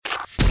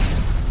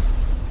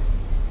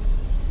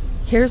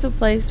Here's a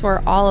place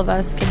where all of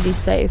us can be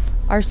safe.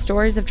 Our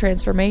stories of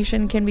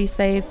transformation can be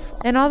safe,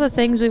 and all the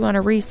things we want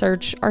to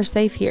research are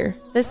safe here.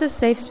 This is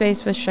Safe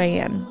Space with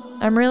Cheyenne.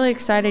 I'm really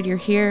excited you're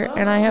here,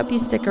 and I hope you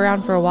stick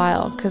around for a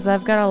while, because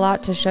I've got a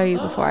lot to show you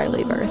before I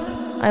leave Earth.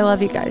 I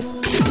love you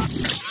guys.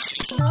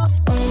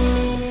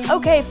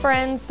 Okay,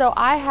 friends, so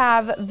I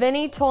have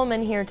Vinny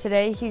Tolman here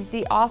today. He's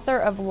the author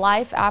of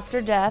Life After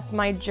Death,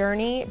 My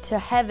Journey to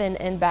Heaven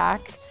and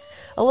Back.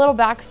 A little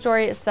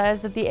backstory, it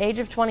says at the age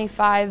of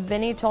 25,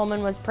 Vinny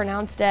Tolman was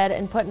pronounced dead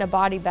and put in a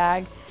body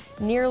bag.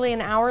 Nearly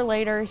an hour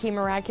later, he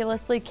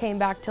miraculously came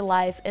back to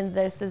life, and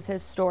this is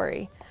his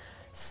story.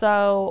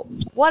 So,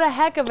 what a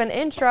heck of an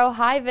intro.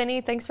 Hi,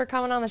 Vinny. Thanks for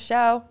coming on the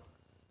show.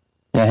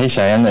 Yeah, hey,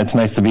 Cheyenne. It's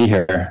nice to be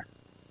here.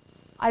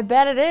 I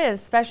bet it is,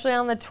 especially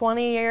on the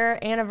 20-year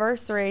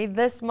anniversary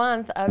this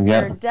month of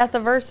your death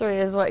anniversary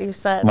is what you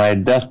said. My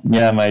death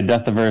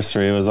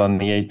anniversary was on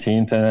the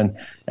 18th,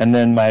 and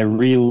then my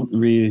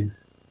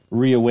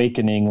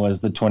reawakening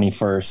was the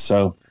 21st.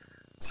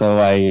 So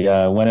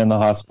I went in the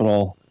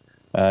hospital,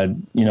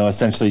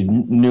 essentially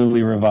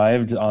newly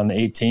revived on the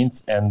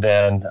 18th, and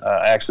then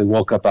I actually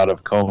woke up out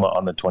of coma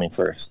on the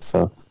 21st.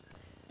 So,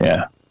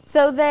 yeah.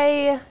 So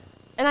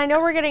and I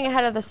know we're getting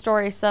ahead of the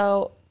story,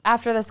 so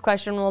after this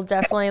question, we'll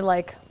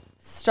definitely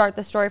start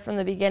the story from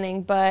the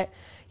beginning, but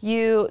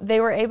they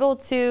were able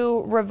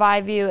to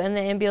revive you in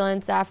the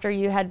ambulance after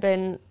you had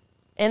been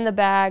in the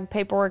bag,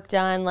 paperwork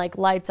done,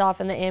 lights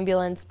off in the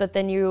ambulance, but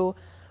then you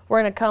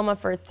were in a coma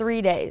for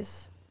 3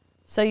 days.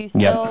 So you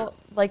still,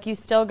 you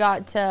still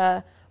got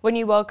to, when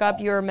you woke up,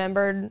 you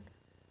remembered,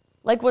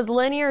 was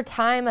linear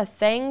time a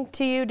thing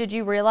to you? Did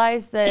you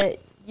realize that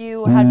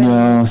you had been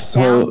down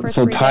for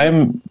 3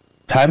 days?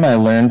 Time I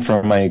learned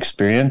from my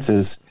experience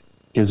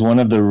is one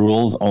of the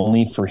rules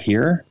only for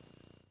here,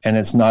 and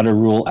it's not a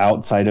rule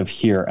outside of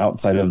here,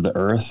 outside of the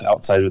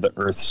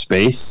Earth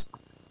space.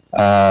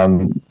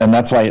 And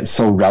that's why it's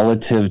so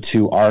relative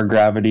to our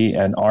gravity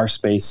and our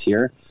space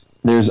here.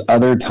 There's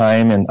other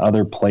time in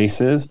other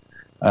places,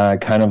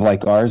 kind of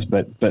like ours,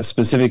 but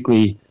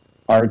specifically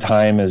our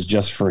time is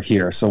just for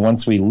here. So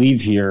once we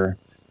leave here,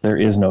 there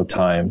is no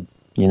time.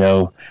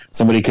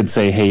 Somebody could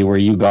say, hey, were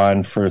you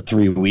gone for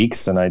 3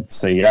 weeks? And I'd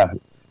say, yeah.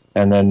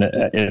 And then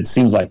it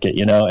seems like it,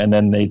 and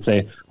then they'd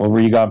say, well,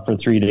 were you gone for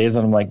 3 days?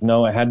 And I'm like,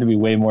 no, it had to be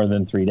way more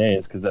than 3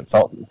 days because it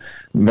felt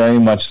very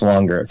much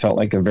longer. It felt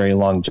like a very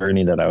long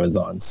journey that I was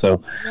on. So,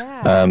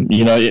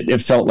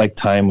 it felt like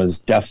time was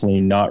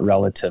definitely not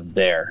relative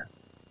there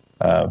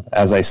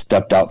as I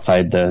stepped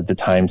outside the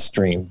time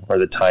stream or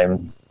the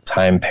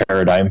time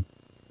paradigm.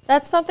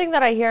 That's something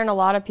that I hear in a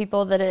lot of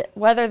people, that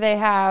whether they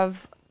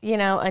have,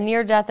 a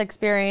near-death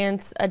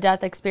experience, a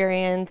death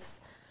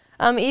experience,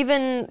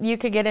 even you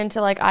could get into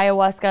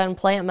ayahuasca and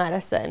plant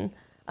medicine.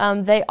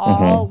 They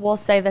all will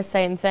say the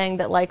same thing,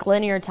 that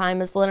linear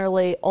time is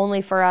literally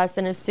only for us.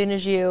 And as soon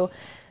as you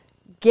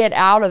get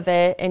out of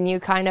it and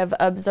you kind of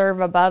observe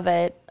above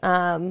it,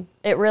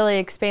 it really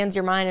expands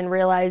your mind and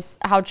realize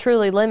how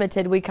truly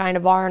limited we kind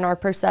of are in our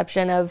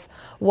perception of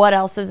what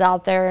else is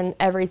out there and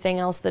everything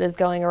else that is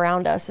going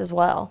around us as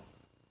well.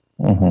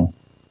 Mm-hmm.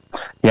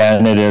 Yeah,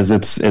 and it is.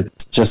 It's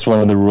just one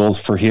of the rules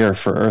for here,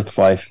 for Earth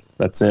life.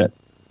 That's it.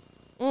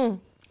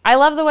 I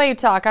love the way you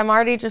talk. I'm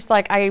already just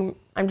I'm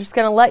just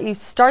going to let you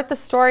start the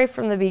story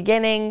from the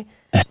beginning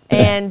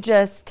and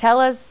just tell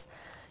us,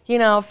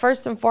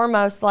 first and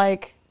foremost,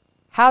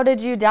 how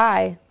did you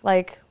die?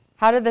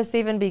 How did this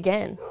even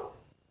begin?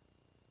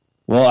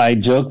 Well, I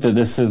joke that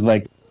this is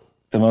the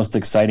most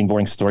exciting,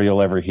 boring story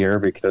you'll ever hear,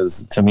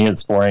 because to me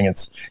it's boring.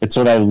 It's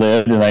what I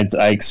lived, and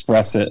I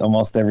express it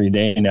almost every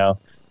day now,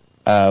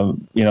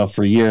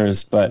 for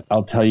years. But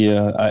I'll tell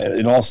you,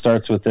 it all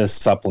starts with this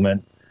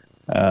supplement.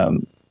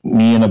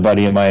 Me and a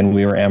buddy of mine,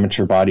 we were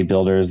amateur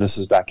bodybuilders. This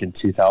was back in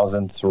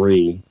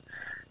 2003.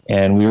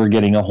 And we were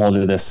getting a hold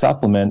of this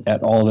supplement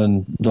at all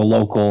the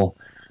local,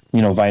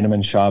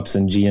 vitamin shops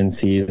and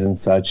GNCs and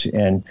such.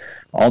 And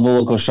all the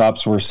local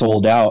shops were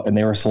sold out, and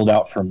they were sold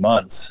out for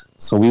months.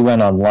 So we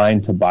went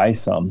online to buy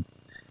some.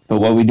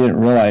 But what we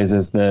didn't realize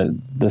is the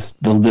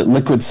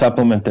liquid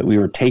supplement that we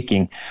were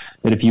taking,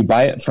 that if you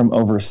buy it from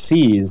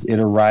overseas,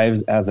 it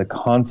arrives as a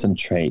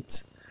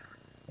concentrate.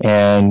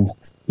 And,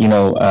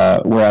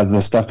 whereas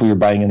the stuff we were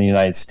buying in the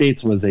United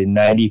States was a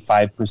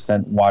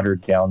 95% watered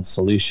down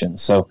solution.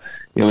 So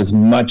it was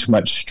much,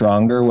 much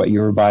stronger. What you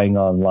were buying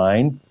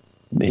online,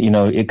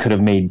 it could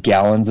have made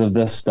gallons of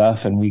this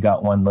stuff, and we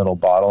got one little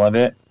bottle of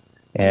it.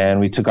 And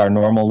we took our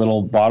normal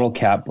little bottle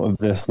cap of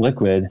this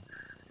liquid,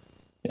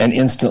 and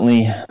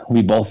instantly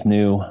we both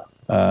knew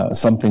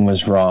something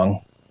was wrong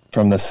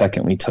from the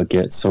second we took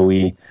it. So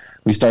we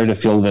started to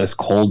feel this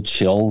cold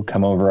chill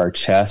come over our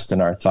chest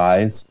and our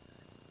thighs.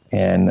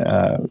 And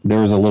there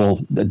was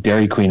a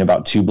Dairy Queen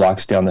about 2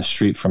 blocks down the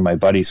street from my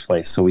buddy's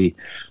place. So we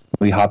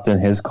hopped in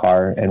his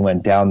car and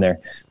went down there.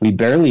 We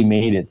barely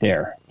made it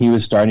there. He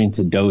was starting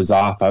to doze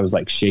off. I was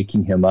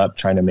shaking him up,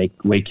 trying to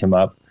wake him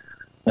up.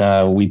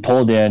 We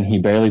pulled in. He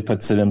barely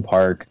puts it in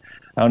park.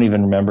 I don't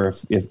even remember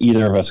if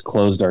either of us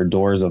closed our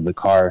doors of the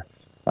car.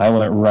 I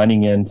went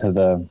running into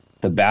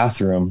the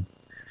bathroom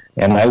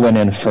And I went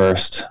in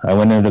first. I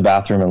went into the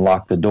bathroom and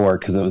locked the door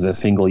because it was a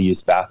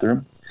single-use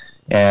bathroom.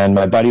 And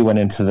my buddy went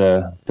into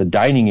the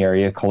dining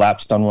area,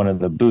 collapsed on one of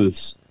the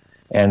booths,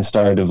 and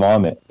started to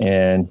vomit.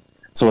 And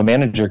so a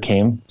manager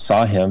came,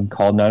 saw him,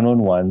 called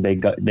 911.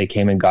 They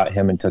came and got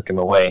him and took him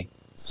away.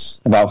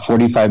 About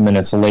 45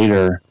 minutes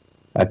later,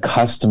 a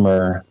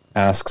customer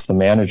asks the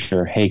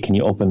manager, "Hey, can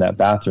you open that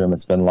bathroom?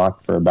 It's been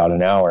locked for about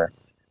an hour."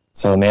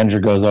 So the manager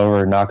goes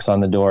over, knocks on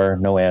the door,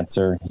 no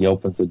answer. He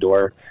opens the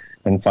door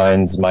and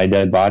finds my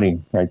dead body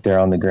right there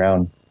on the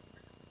ground.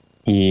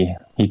 He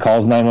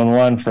calls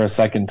 911 for a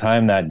second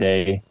time that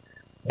day,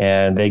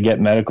 and they get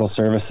medical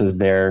services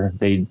there.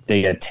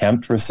 They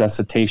attempt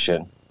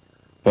resuscitation,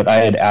 but I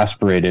had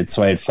aspirated,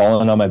 so I had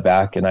fallen on my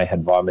back and I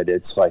had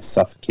vomited, so I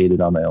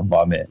suffocated on my own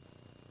vomit.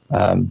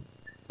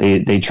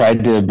 They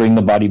tried to bring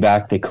the body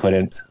back. They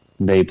couldn't.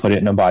 They put it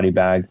in a body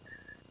bag.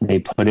 They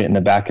put it in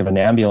the back of an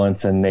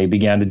ambulance, and they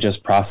began to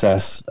just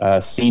process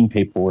scene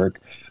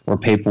paperwork or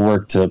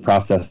paperwork to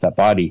process that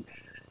body.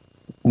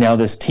 Now,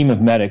 this team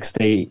of medics,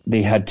 they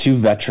had 2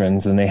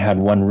 veterans and they had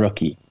 1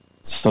 rookie.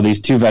 So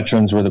these 2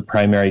 veterans were the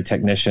primary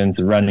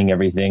technicians running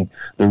everything.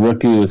 The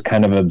rookie was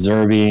kind of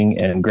observing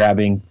and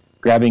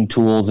grabbing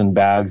tools and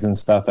bags and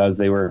stuff as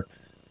they were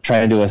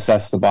trying to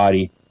assess the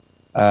body.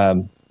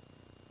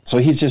 So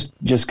he's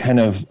just kind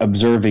of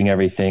observing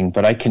everything,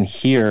 but I can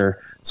hear.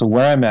 So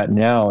where I'm at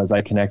now is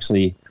I can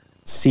actually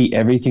see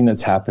everything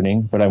that's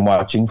happening, but I'm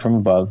watching from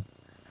above.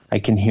 I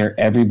can hear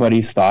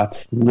everybody's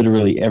thoughts.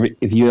 Literally,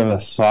 if you have a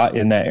thought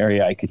in that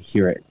area, I could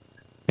hear it.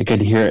 I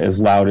could hear it as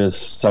loud as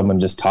someone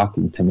just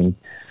talking to me.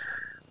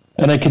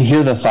 And I could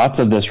hear the thoughts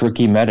of this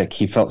rookie medic.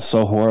 He felt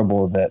so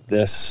horrible that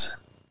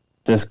this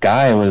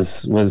guy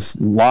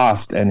was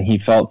lost, and he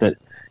felt that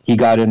he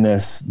got in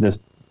this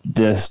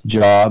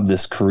job,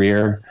 this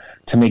career,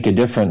 to make a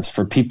difference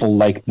for people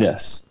like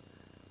this.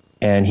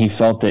 And he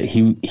felt that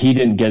he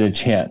didn't get a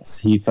chance.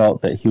 He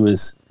felt that he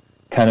was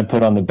kind of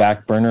put on the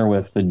back burner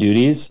with the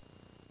duties.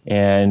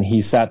 And he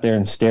sat there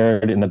and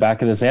stared in the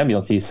back of this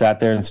ambulance. He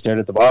sat there and stared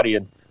at the body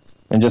and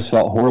just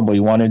felt horrible. He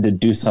wanted to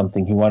do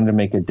something. He wanted to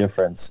make a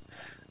difference.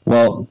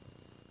 Well,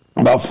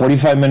 about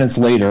 45 minutes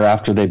later,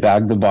 after they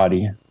bagged the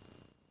body,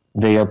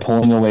 they are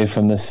pulling away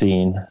from the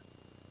scene.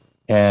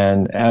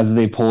 And as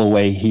they pull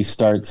away, he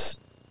starts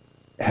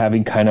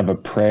having kind of a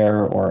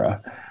prayer or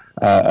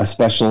a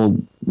special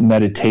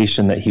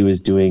meditation that he was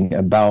doing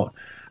about,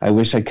 I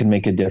wish I could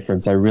make a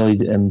difference. I really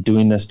am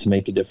doing this to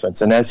make a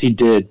difference. And as he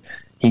did,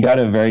 he got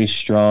a very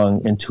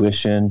strong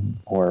intuition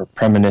or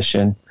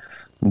premonition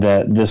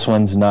that this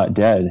one's not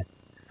dead.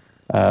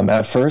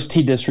 At first,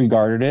 he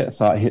disregarded it,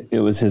 thought it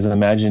was his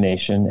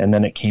imagination, and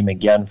then it came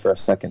again for a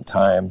second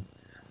time.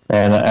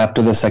 And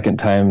after the second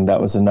time,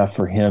 that was enough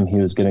for him. He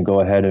was going to go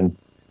ahead and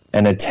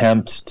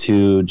attempt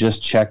to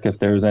just check if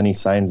there was any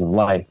signs of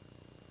life.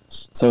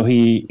 So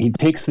he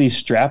takes these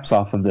straps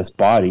off of this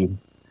body.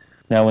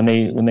 Now,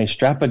 when they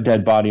strap a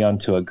dead body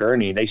onto a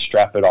gurney, they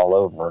strap it all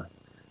over.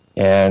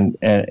 And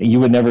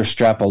you would never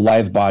strap a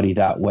live body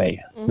that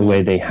way, the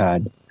way they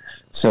had.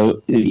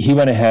 So he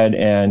went ahead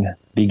and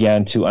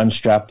began to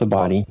unstrap the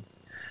body.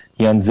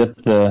 He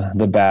unzipped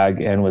the bag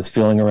and was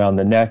feeling around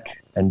the neck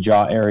and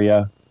jaw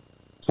area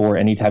for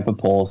any type of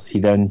pulse. He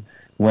then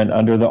went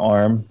under the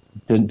arm,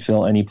 didn't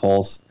feel any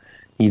pulse.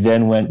 He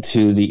then went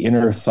to the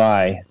inner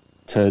thigh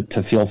to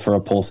feel for a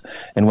pulse.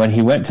 And when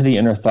he went to the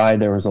inner thigh,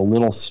 there was a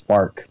little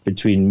spark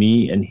between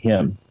me and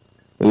him.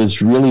 It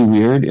was really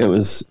weird. It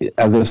was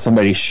as if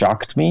somebody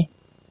shocked me,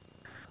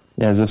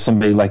 as if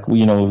somebody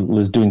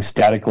was doing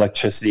static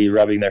electricity,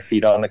 rubbing their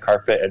feet on the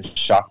carpet and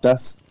shocked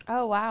us.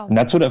 Oh, wow. And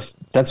that's what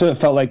it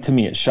felt like to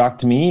me. It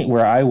shocked me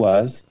where I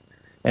was,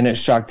 and it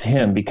shocked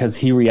him because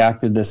he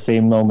reacted the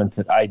same moment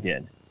that I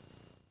did.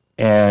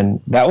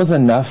 And that was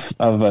enough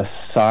of a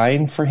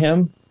sign for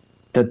him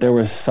that there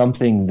was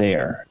something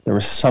there. There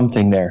was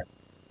something there.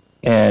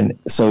 And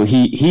so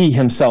he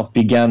himself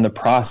began the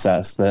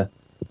process, the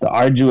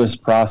arduous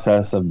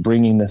process of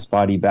bringing this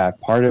body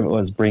back. Part of it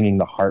was bringing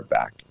the heart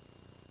back.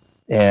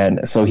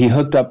 And so he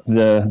hooked up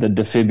the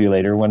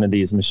defibrillator, one of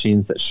these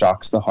machines that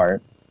shocks the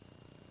heart.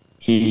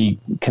 He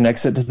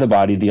connects it to the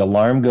body. The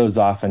alarm goes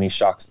off and he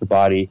shocks the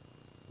body.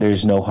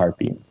 There's no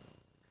heartbeat.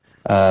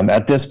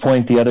 At this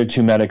point, the other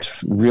 2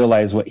 medics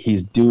realize what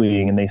he's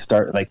doing, and they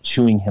start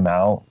chewing him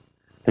out.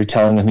 They're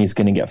telling him he's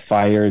going to get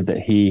fired, that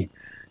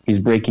he's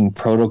breaking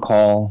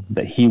protocol,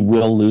 that he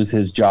will lose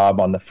his job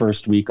on the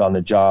first week on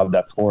the job.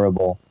 That's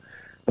horrible.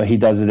 But he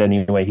does it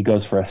anyway. He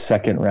goes for a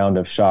second round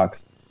of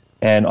shocks.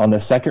 And on the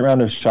second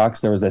round of shocks,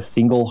 there was a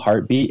single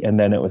heartbeat, and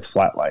then it was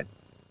flatline.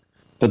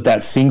 But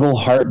that single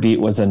heartbeat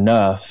was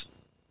enough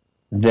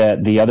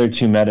that the other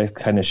 2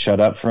 medics kind of shut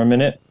up for a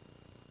minute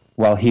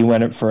while he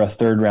went for a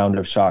third round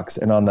of shocks.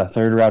 And on the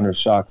third round of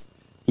shocks,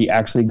 he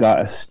actually got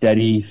a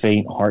steady,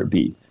 faint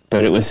heartbeat.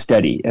 But it was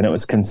steady and it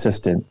was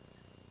consistent.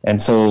 And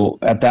so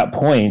at that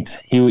point,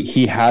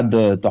 he had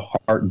the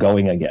heart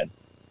going again.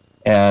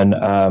 And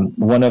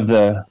one of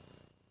the,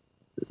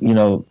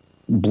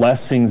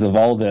 blessings of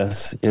all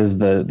this is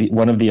the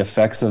one of the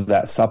effects of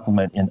that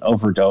supplement in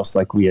overdose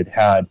like we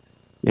had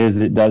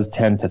is it does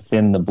tend to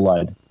thin the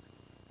blood.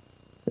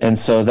 And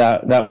so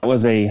that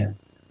was a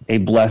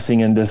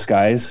blessing in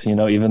disguise,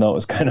 even though it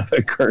was kind of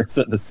a curse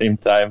at the same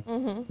time.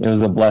 It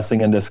was a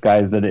blessing in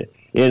disguise that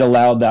it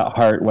allowed that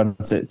heart,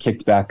 once it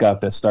kicked back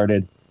up, it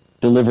started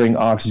delivering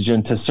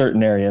oxygen to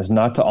certain areas,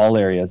 not to all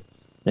areas.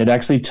 It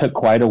actually took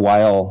quite a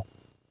while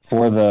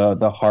for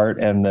the heart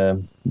and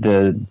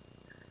the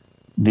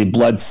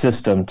blood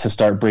system to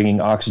start bringing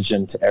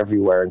oxygen to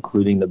everywhere,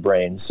 including the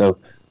brain. So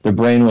the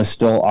brain was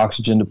still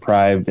oxygen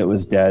deprived. It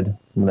was dead.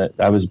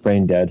 I was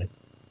brain dead.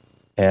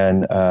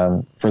 And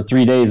for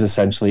 3 days,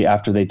 essentially,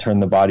 after they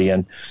turned the body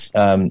in.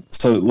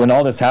 So when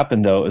all this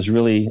happened, though, it was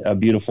really a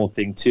beautiful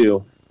thing,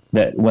 too,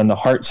 that when the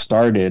heart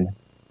started,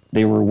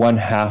 they were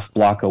 1/2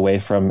 block away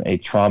from a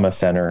trauma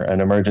center,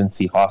 an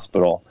emergency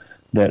hospital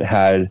that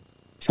had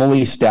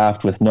fully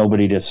staffed with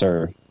nobody to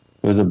serve.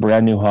 It was a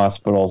brand new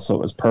hospital, so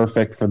it was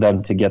perfect for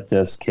them to get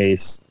this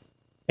case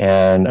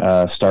and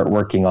start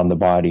working on the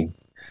body.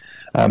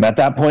 At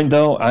that point,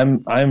 though,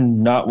 I'm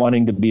not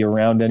wanting to be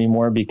around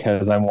anymore,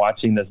 because I'm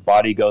watching this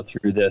body go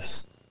through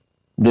this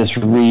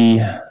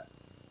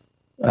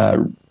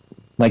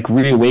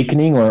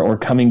reawakening or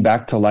coming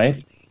back to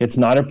life. It's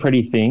not a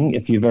pretty thing.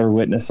 If you've ever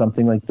witnessed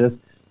something like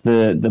this,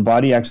 the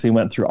body actually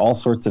went through all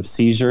sorts of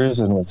seizures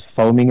and was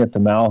foaming at the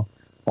mouth,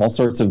 all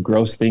sorts of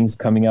gross things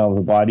coming out of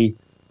the body.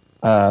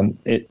 I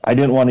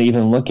didn't want to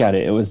even look at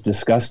it. It was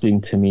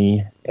disgusting to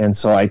me, and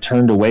so I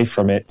turned away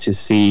from it to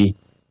see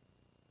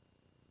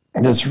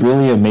this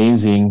really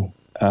amazing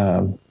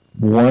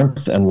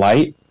warmth and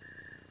light.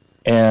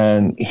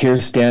 And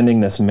here's standing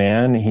this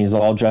man. He's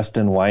all dressed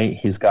in white.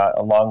 He's got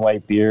a long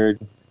white beard.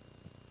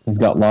 He's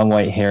got long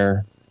white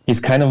hair. He's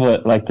kind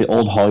of like the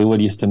old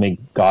Hollywood used to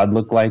make God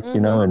look like,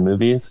 in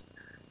movies.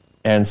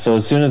 And so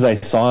as soon as I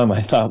saw him,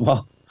 I thought,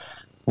 well,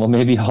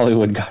 maybe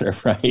Hollywood got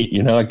it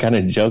right. I kind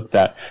of joked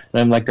that.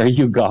 And I'm like, "Are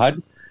you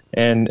God?"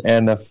 And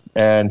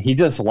he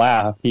just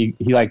laughed. He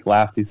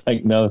laughed. He's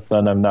like, "No,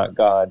 son, I'm not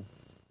God.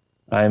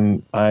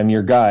 I'm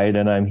your guide,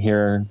 and I'm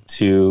here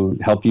to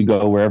help you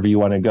go wherever you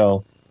want to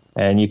go,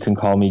 and you can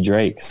call me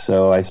Drake."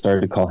 So I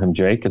started to call him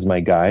Drake as my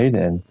guide,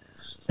 and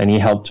he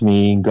helped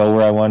me go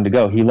where I wanted to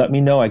go. He let me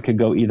know I could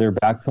go either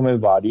back to my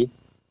body,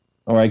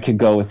 or I could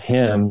go with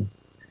him,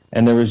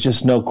 and there was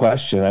just no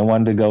question. I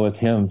wanted to go with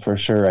him for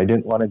sure. I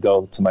didn't want to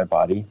go to my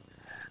body.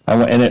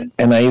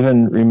 And I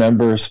even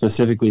remember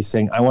specifically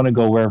saying, "I want to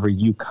go wherever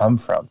you come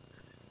from."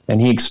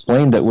 And he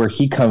explained that where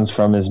he comes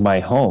from is my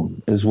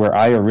home, is where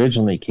I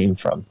originally came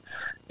from,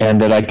 and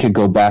that I could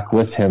go back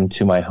with him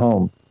to my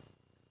home.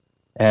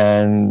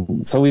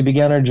 And so we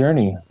began our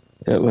journey.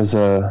 It was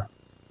a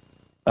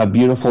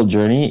beautiful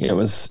journey.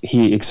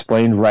 He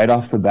explained right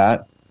off the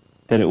bat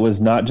that it was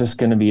not just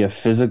going to be a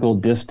physical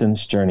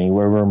distance journey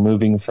where we're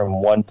moving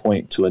from one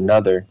point to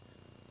another,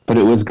 but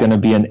it was going to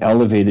be an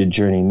elevated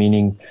journey,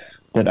 meaning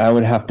that I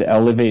would have to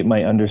elevate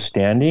my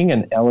understanding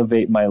and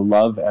elevate my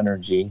love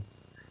energy.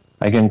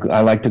 I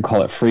like to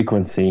call it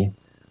frequency.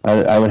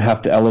 I would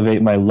have to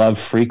elevate my love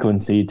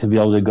frequency to be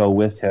able to go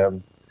with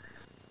him.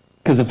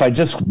 Because if I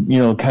just,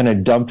 kind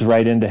of dumped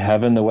right into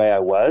heaven the way I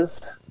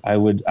was, I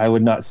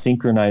would not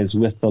synchronize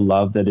with the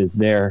love that is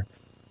there,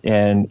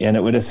 and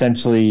it would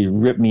essentially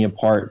rip me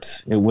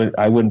apart.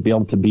 I wouldn't be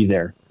able to be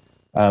there.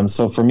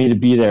 So for me to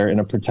be there in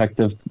a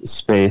protective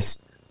space,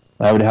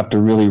 I would have to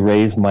really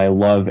raise my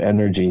love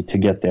energy to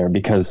get there,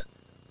 because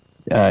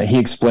he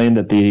explained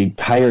that the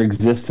entire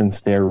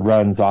existence there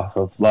runs off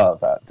of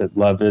love. That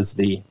love is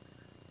the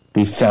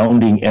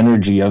founding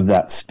energy of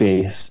that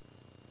space,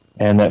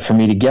 and that for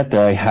me to get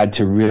there, I had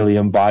to really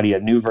embody a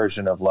new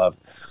version of love.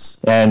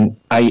 And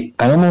I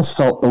almost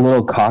felt a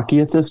little cocky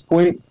at this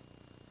point,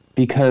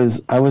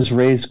 because I was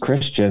raised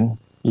Christian,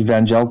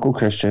 evangelical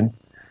Christian,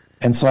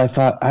 and so I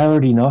thought, I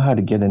already know how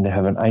to get into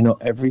heaven. I know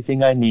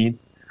everything I need.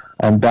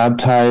 I'm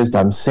baptized.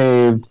 I'm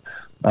saved.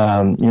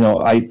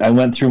 I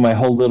went through my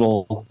whole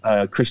little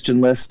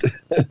Christian list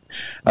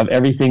of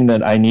everything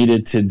that I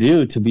needed to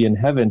do to be in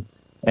heaven.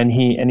 And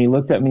he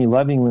looked at me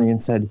lovingly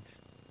and said,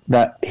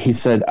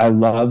 "I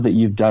love that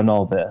you've done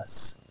all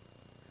this,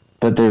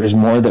 but there's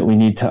more that we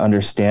need to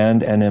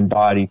understand and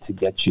embody to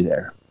get you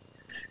there."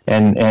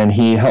 And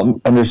he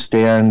helped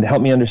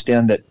me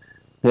understand that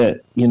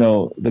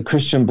the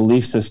Christian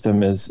belief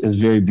system is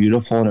very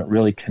beautiful, and it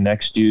really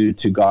connects you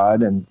to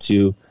God and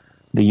to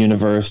the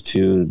universe,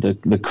 to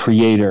the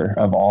creator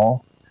of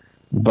all.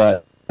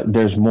 But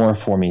there's more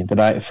for me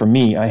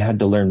I had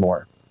to learn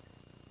more.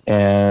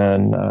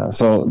 And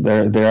so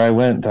there I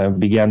went. I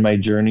began my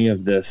journey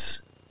of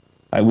this.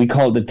 We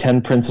call it the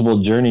 10 principle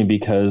journey,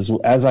 because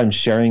as I'm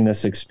sharing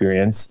this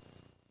experience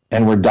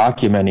and we're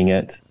documenting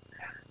it,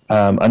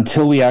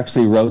 until we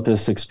actually wrote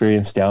this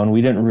experience down,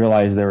 we didn't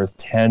realize there was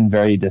 10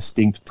 very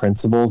distinct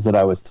principles that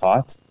I was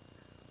taught.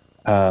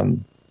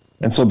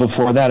 And so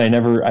before that,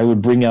 I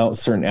would bring out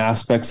certain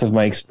aspects of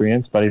my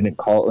experience, but I didn't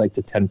call it like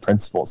the 10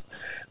 principles.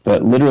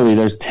 But literally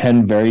there's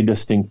 10 very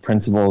distinct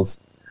principles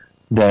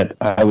that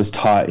I was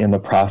taught in the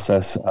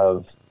process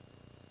of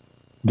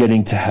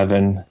getting to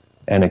heaven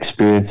and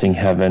experiencing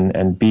heaven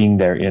and being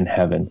there in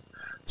heaven.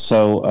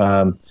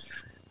 So,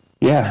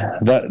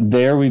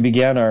 there we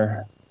began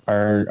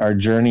our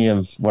journey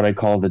of what I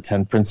call the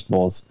 10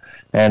 principles.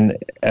 And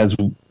as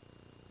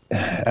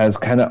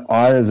kind of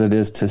odd as it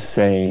is to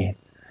say,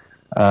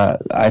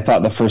 I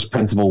thought the first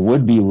principle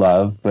would be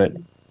love, but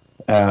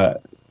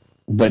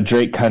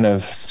Drake kind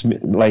of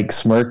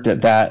smirked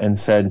at that and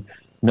said,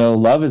 no,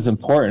 love is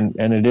important,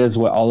 and it is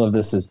what all of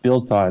this is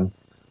built on.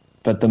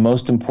 But the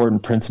most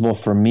important principle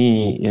for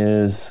me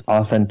is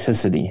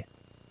authenticity.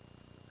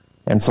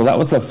 And so that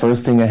was the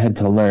first thing I had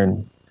to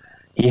learn.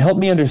 He helped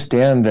me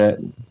understand that,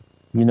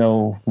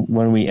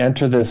 when we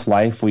enter this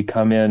life, we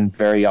come in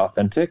very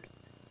authentic.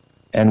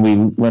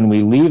 And when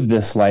we leave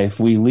this life,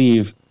 we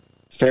leave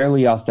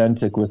fairly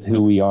authentic with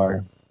who we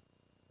are.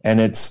 And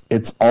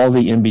it's all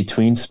the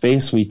in-between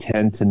space we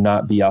tend to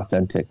not be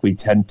authentic. We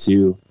tend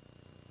to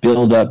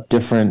build up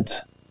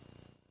different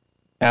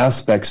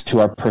aspects to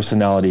our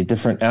personality,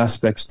 different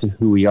aspects to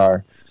who we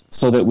are,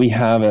 so that we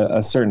have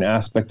a certain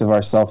aspect of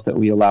ourselves that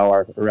we allow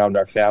around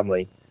our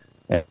family,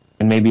 and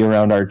maybe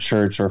around our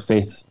church or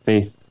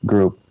faith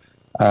group,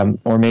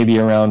 or maybe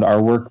around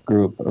our work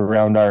group,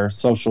 around our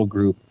social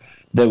group,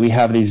 that we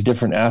have these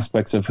different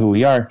aspects of who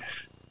we are,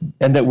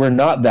 and that we're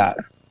not that.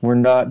 We're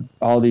not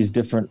all these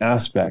different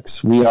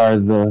aspects. We are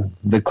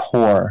the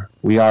core.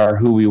 We are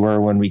who we were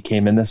when we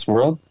came in this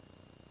world.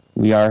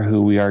 We are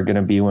who we are going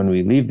to be when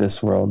we leave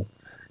this world.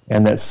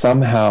 And that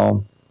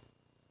somehow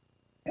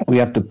we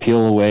have to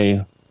peel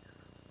away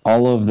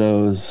all of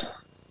those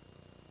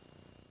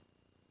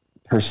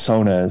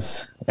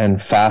personas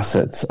and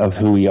facets of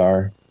who we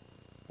are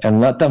and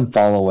let them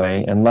fall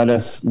away, and let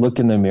us look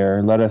in the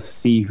mirror, let us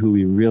see who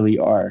we really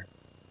are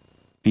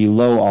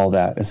below all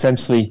that.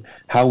 Essentially,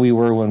 how we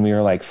were when we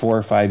were like 4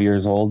 or 5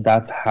 years old,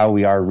 that's how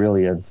we are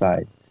really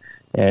inside.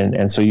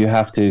 And so you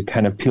have to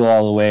kind of peel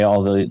all away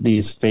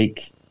these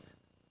fake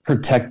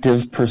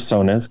protective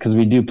personas, because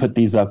we do put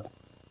these up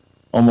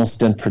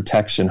almost in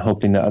protection,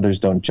 hoping that others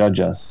don't judge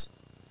us.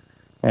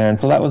 And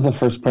so that was the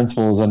first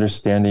principle, was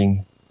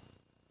understanding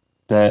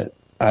that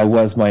I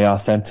was my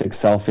authentic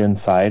self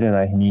inside, and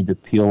I need to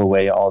peel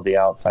away all the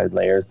outside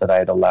layers that I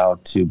had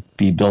allowed to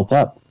be built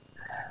up.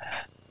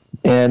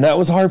 And that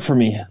was hard for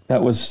me.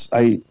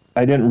 I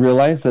didn't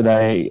realize that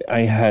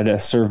I had a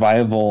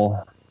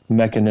survival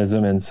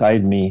mechanism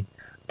inside me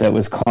that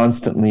was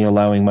constantly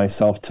allowing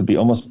myself to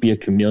almost be a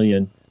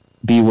chameleon,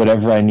 be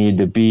whatever I needed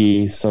to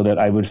be so that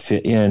I would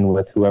fit in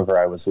with whoever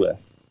I was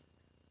with.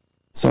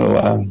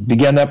 So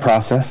began that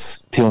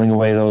process, peeling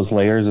away those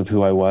layers of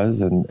who I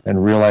was, and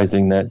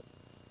realizing that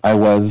I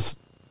was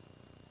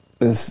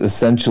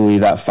essentially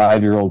that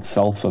 5-year-old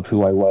self of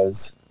who I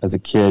was as a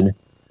kid,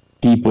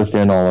 deep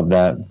within all of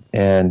that,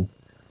 and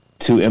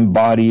to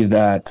embody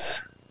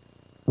that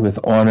with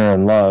honor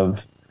and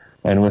love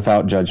and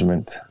without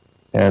judgment.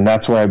 And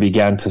that's where I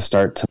began to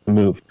start to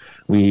move.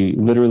 We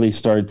literally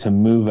started to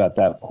move at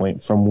that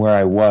point from where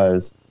I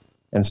was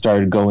and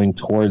started going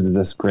towards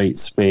this great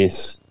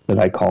space that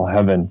I call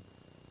heaven.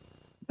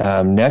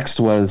 Next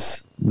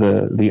was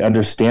the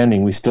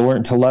understanding. We still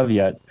weren't to love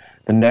yet.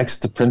 The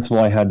next principle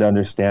I had to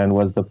understand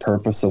was the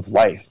purpose of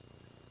life.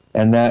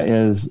 And that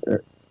is,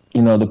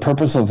 the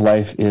purpose of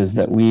life is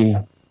that we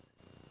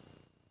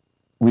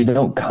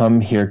don't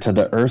come here to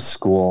the earth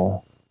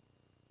school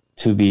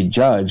to be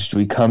judged.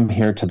 We come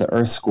here to the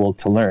earth school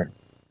to learn.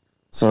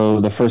 So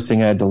the first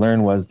thing I had to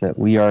learn was that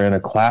we are in a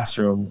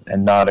classroom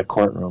and not a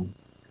courtroom.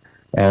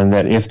 And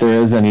that if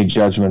there is any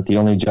judgment, the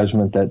only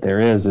judgment that there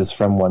is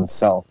from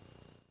oneself.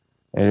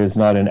 It is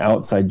not an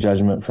outside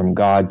judgment from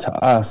God to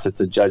us. It's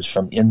a judge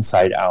from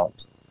inside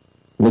out,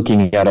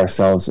 looking at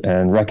ourselves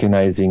and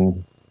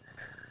recognizing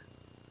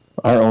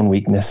our own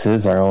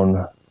weaknesses, our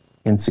own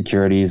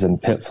insecurities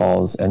and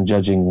pitfalls, and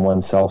judging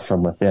oneself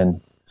from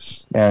within.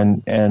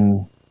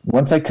 And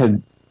once I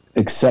could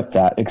accept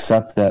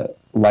that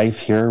life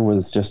here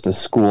was just a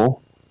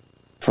school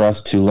for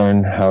us to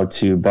learn how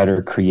to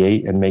better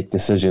create and make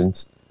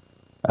decisions,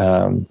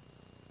 then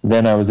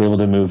I was able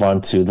to move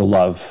on to the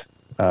love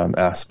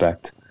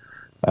aspect.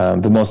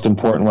 The most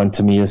important one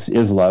to me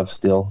is love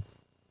still,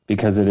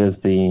 because it is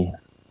the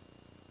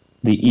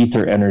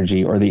ether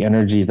energy, or the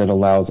energy that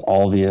allows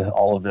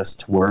all of this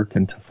to work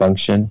and to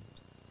function.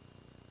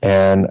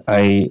 And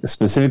I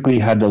specifically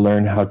had to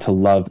learn how to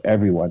love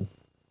everyone.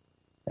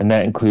 And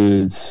that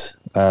includes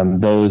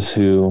those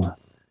who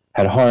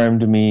had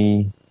harmed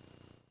me,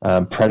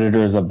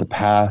 predators of the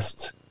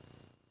past.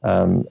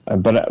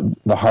 But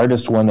the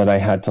hardest one that I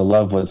had to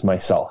love was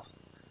myself.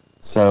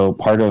 So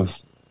part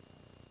of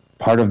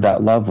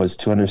that love was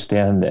to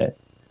understand that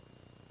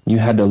you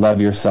had to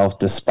love yourself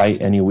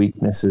despite any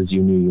weaknesses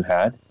you knew you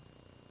had,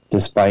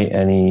 despite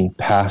any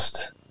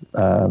past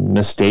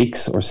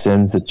mistakes or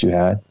sins that you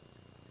had,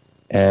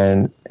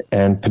 and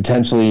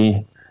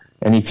potentially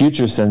any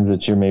future sins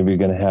that you're maybe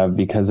going to have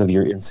because of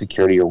your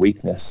insecurity or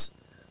weakness.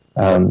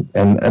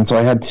 And so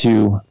I had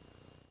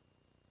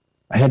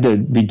to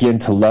begin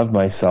to love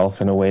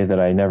myself in a way that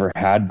I never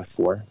had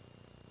before.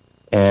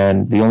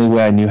 And the only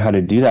way I knew how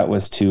to do that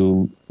was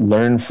to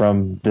learn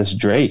from this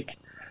Drake,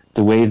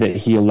 the way that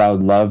he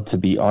allowed love to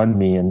be on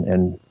me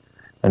and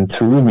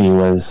through me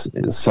was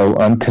so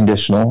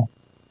unconditional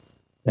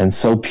and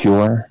so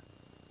pure,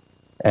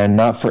 and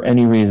not for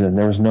any reason.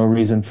 There was no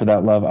reason for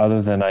that love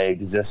other than I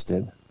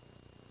existed.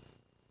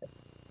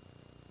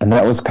 And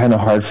that was kind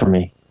of hard for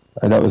me.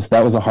 That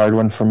was a hard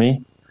one for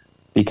me,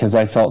 because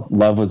I felt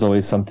love was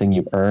always something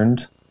you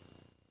earned.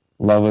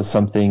 Love was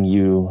something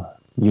you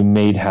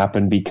made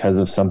happen because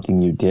of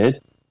something you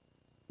did.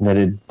 That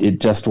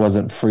it just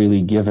wasn't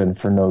freely given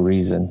for no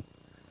reason.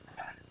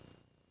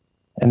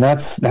 And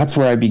that's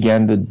where I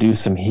began to do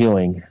some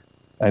healing.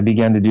 I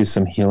began to do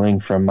some healing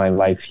from my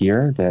life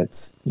here,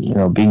 that,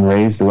 being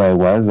raised the way I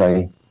was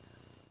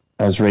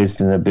was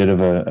raised in a bit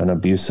of an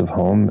abusive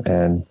home,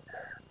 and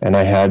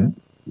I had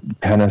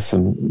kind of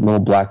some little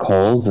black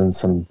holes and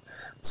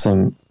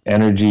some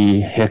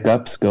energy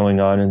hiccups going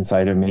on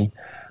inside of me.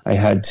 I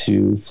had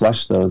to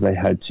flush those. I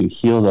had to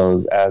heal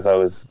those as I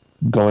was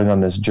going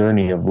on this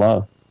journey of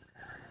love.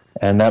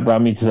 And that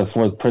brought me to the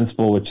fourth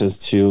principle, which is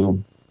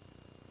to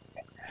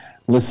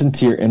listen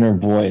to your inner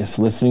voice.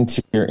 Listening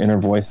to your inner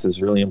voice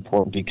is really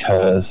important,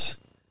 because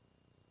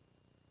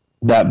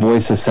that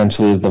voice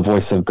essentially is the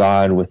voice of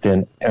God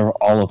within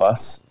all of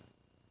us,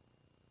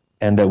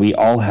 and that we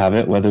all have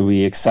it, whether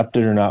we accept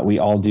it or not. We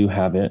all do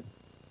have it.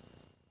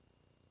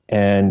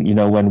 And,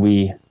 when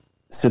we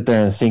sit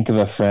there and think of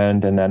a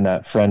friend, and then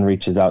that friend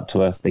reaches out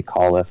to us, they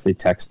call us, they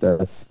text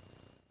us,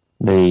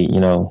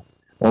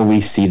 or we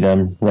see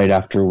them right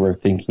after we're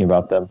thinking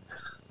about them.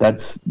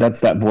 That's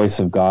that voice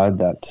of God,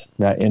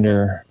 that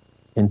inner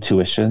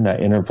intuition,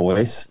 that inner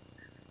voice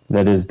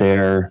that is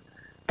there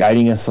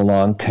guiding us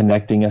along,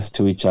 connecting us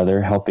to each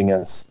other, helping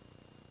us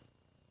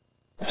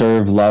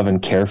serve, love,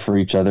 and care for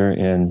each other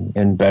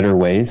in better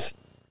ways.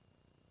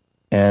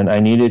 And I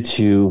needed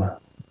to,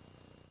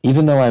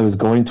 even though I was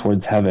going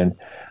towards heaven,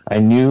 I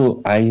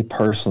knew I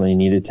personally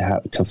needed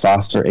to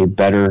foster a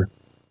better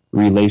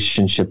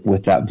relationship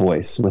with that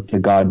voice, with the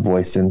God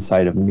voice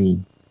inside of me.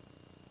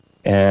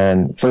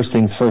 And first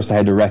things first, I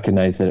had to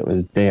recognize that it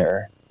was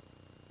there.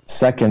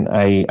 Second,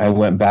 I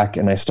went back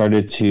and I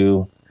started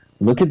to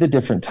look at the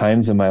different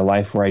times in my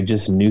life where I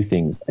just knew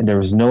things, and there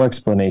was no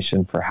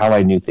explanation for how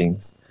I knew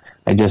things.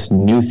 I just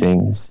knew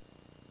things,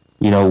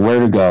 where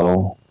to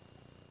go,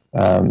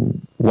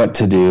 what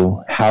to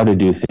do, how to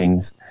do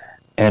things.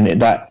 And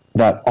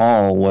that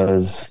all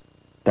was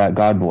that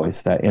God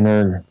voice, that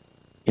inner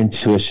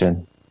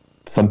intuition.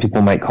 Some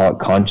people might call it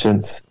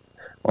conscience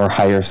or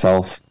higher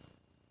self,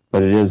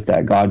 but it is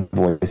that God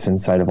voice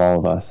inside of all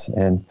of us.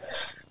 And,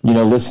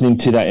 listening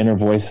to that inner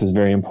voice is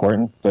very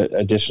important, but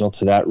additional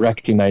to that,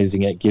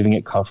 recognizing it, giving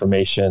it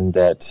confirmation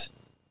that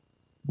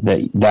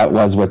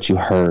was what you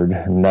heard,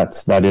 and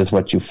that is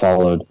what you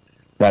followed.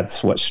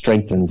 That's what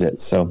strengthens it.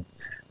 So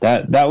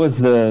that was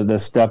the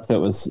step that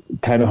was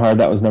kind of hard.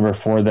 That was number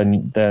 4.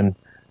 Then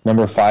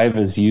number 5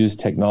 is use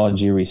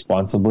technology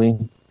responsibly.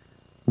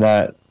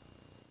 That,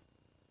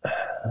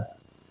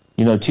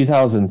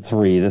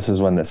 2003, this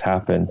is when this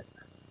happened.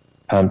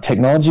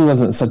 Technology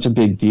wasn't such a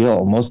big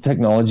deal. Most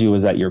technology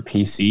was at your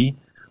PC.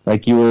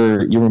 Like you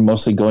were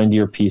mostly going to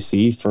your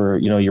PC for,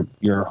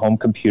 your home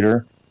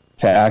computer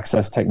to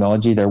access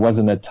technology. There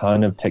wasn't a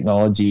ton of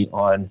technology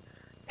on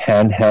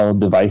handheld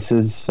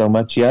devices so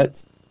much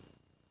yet.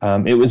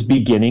 It was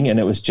beginning, and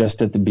it was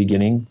just at the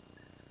beginning.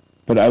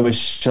 But I was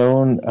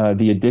shown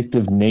the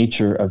addictive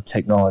nature of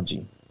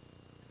technology.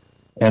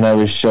 And I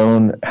was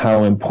shown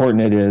how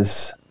important it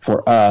is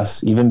for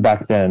us, even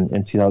back then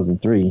in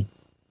 2003,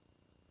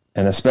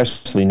 and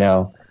especially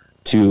now,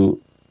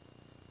 to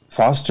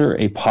foster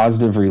a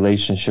positive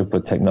relationship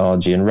with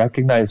technology and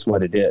recognize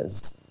what it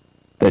is.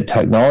 That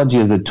technology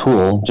is a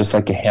tool, just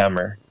like a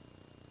hammer.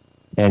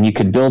 And you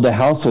could build a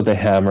house with a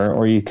hammer,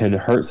 or you could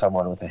hurt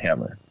someone with a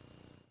hammer.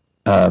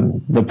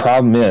 The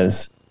problem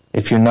is,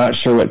 if you're not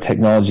sure what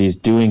technology is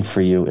doing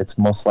for you, it's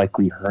most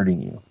likely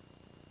hurting you.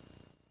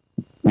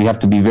 We have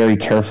to be very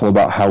careful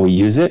about how we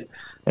use it.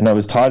 And I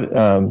was taught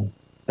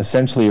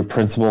essentially a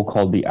principle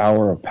called the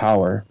hour of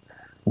power,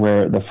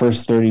 where the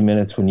first 30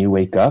 minutes when you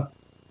wake up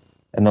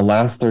and the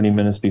last 30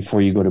 minutes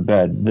before you go to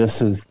bed,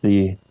 this is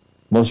the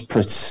most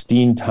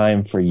pristine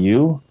time for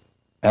you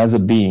as a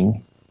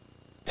being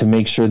to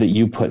make sure that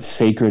you put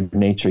sacred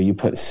nature, you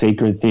put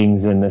sacred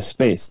things in this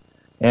space.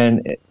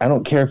 And I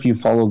don't care if you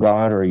follow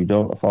God or you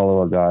don't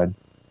follow a God,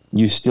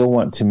 you still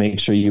want to make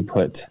sure you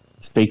put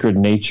sacred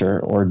nature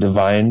or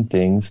divine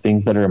things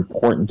that are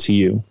important to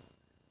you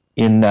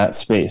in that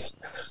space.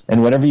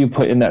 And whatever you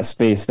put in that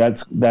space,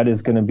 that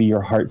is going to be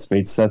your heart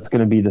space. That's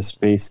going to be the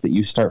space that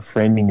you start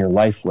framing your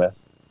life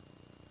with.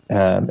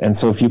 And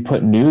so if you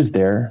put news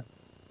there,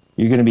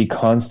 you're going to be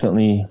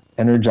constantly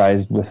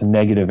energized with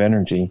negative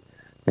energy.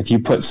 If you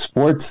put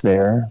sports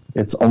there,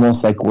 it's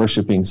almost like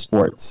worshiping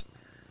sports.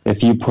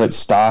 If you put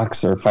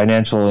stocks or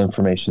financial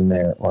information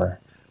there, or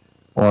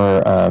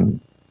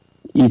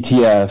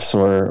ETFs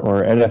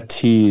or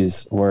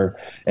NFTs or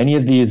any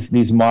of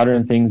these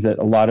modern things that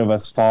a lot of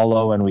us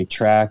follow and we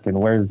track, and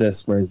where's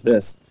this,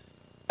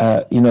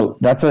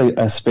 that's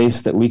a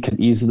space that we could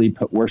easily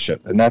put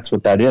worship, and that's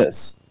what that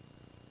is.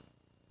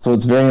 So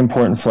it's very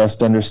important for us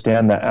to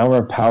understand that hour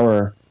of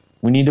power,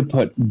 we need to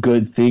put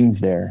good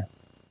things there.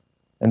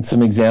 And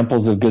some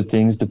examples of good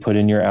things to put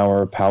in your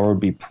hour of power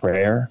would be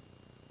prayer,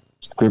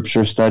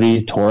 scripture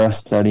study, Torah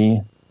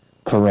study,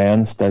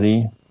 Quran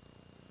study,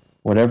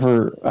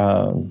 whatever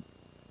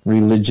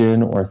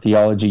religion or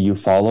theology you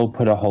follow,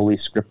 put a holy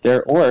script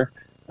there, or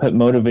put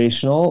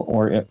motivational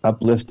or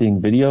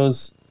uplifting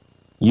videos,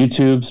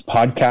 YouTube's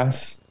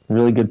podcasts,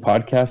 really good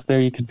podcasts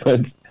there you could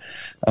put.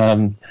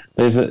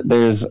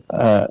 There's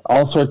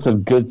all sorts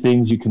of good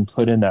things you can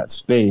put in that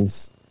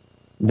space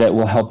that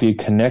will help you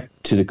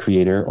connect to the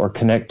Creator or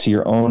connect to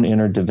your own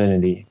inner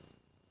divinity.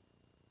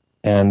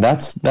 And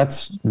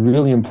that's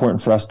really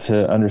important for us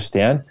to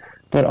understand,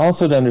 but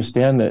also to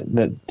understand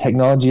that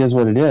technology is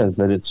what it is,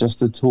 that it's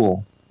just a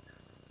tool.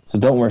 So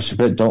don't worship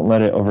it, don't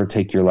let it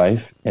overtake your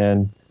life,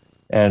 and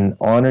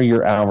honor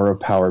your hour of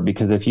power,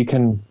 because if you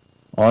can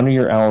honor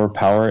your hour of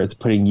power, it's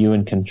putting you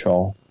in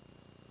control,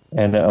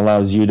 and it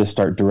allows you to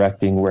start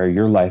directing where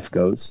your life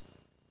goes.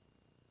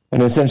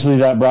 And essentially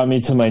that brought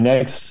me to my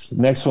next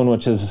one,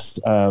 which is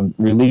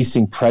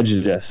releasing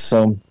prejudice.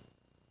 So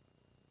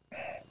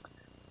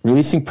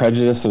releasing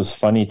prejudice was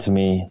funny to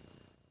me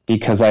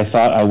because I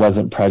thought I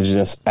wasn't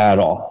prejudiced at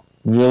all.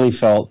 Really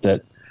felt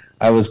that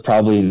I was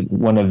probably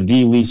one of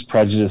the least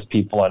prejudiced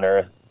people on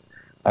earth.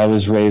 I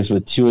was raised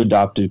with 2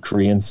 adopted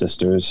Korean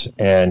sisters,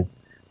 and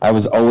I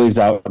was always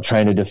out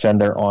trying to defend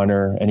their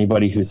honor.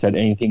 Anybody who said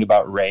anything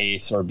about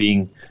race or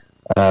being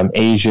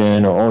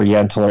Asian or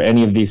Oriental or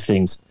any of these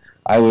things,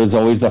 I was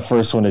always the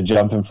first one to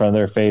jump in front of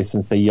their face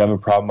and say, "You have a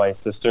problem, my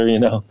sister,"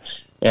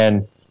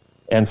 and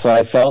so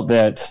I felt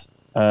that,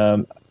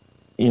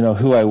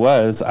 who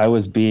I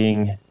was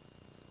being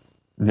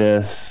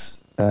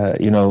this,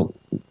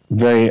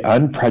 very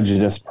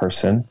unprejudiced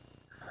person,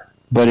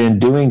 but in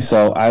doing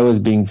so, I was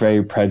being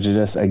very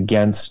prejudiced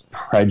against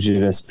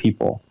prejudiced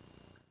people.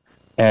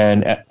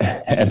 And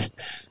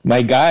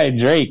my guy,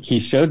 Drake, he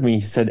showed me,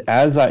 he said,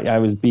 as I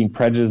was being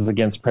prejudiced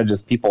against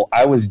prejudiced people,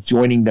 I was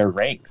joining their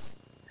ranks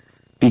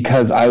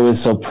because I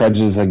was so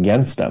prejudiced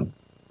against them.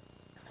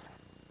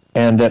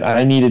 And that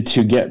I needed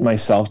to get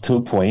myself to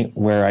a point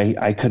where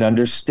I could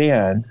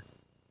understand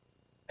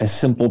a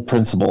simple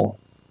principle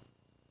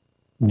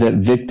that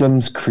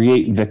victims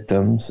create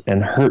victims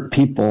and hurt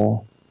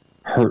people,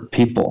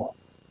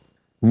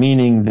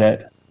 meaning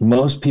that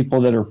most people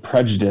that are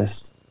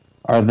prejudiced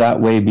are that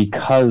way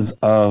because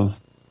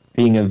of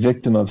being a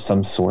victim of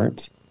some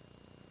sort.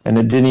 And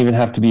it didn't even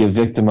have to be a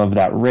victim of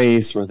that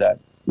race or that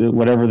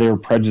whatever they were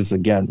prejudiced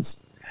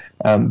against.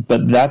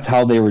 But that's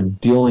how they were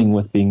dealing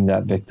with being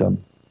that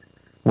victim,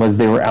 was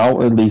they were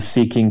outwardly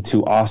seeking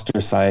to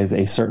ostracize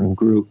a certain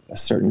group, a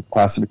certain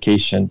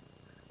classification,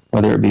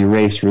 whether it be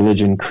race,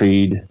 religion,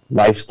 creed,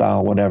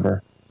 lifestyle,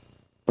 whatever.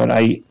 But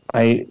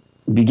I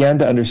began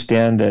to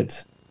understand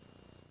that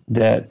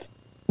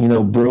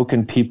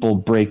broken people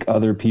break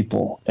other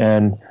people,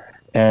 and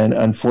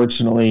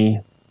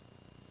unfortunately,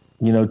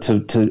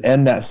 to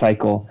end that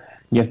cycle,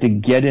 you have to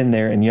get in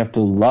there and you have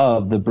to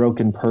love the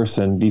broken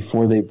person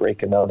before they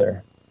break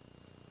another,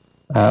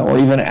 or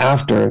even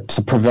after,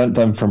 to prevent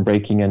them from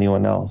breaking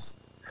anyone else.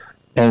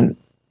 And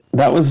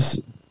that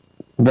was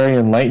very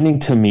enlightening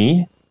to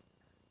me,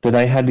 that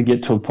I had to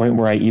get to a point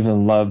where I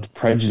even loved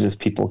prejudiced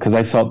people, because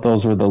I felt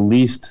those were the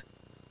least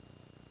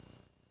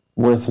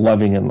worth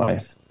loving in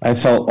life. I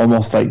felt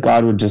almost like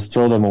God would just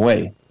throw them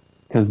away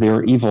because they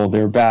were evil,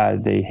 they were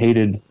bad, they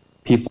hated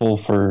people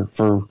for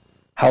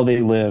how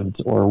they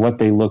lived or what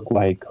they looked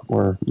like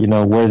or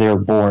where they were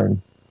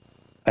born.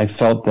 I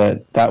felt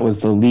that was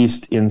the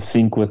least in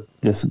sync with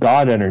this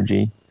God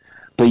energy,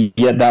 but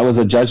yet that was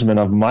a judgment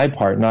of my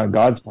part, not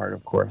God's part,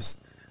 of course.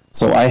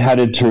 So I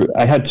had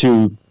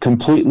to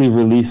completely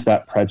release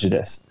that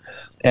prejudice.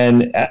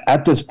 And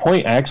at this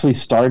point, I actually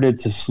started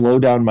to slow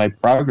down my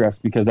progress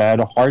because I had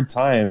a hard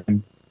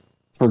time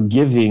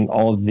forgiving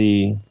all of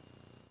the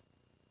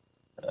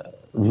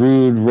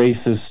rude,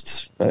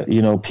 racist,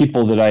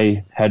 people that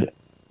I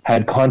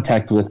had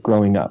contact with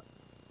growing up.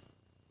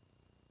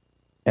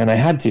 And I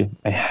had to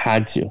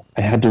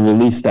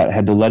release that. I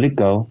had to let it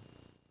go.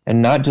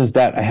 And not just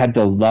that, I had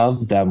to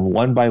love them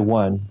one by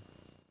one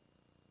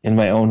in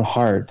my own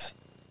heart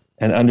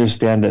and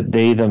understand that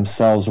they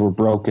themselves were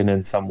broken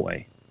in some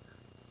way,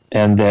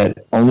 and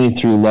that only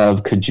through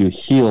love could you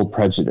heal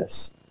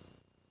prejudice.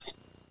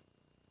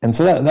 And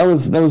so that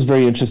was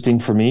very interesting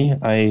for me.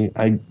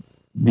 I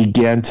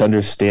began to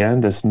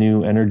understand this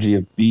new energy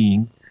of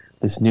being,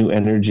 this new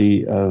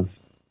energy of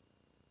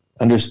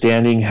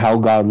understanding how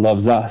God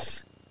loves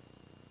us.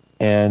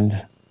 And,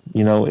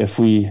 if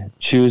we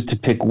choose to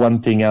pick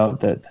one thing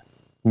out that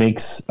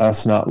makes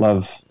us not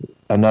love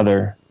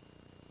another,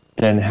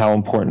 then how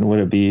important would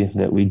it be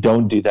that we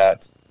don't do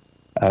that,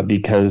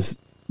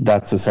 because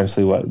that's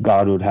essentially what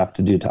God would have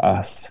to do to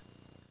us.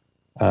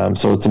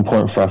 So it's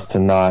important for us to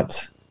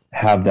not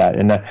have that.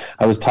 And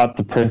I was taught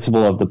the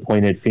principle of the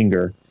pointed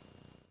finger.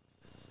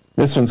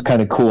 This one's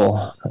kind of cool.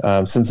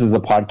 Since this is a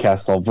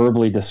podcast, I'll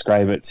verbally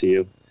describe it to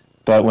you.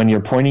 But when you're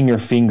pointing your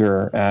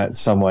finger at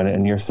someone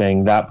and you're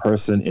saying that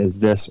person is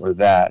this or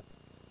that,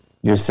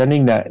 you're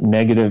sending that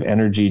negative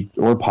energy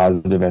or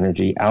positive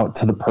energy out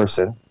to the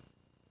person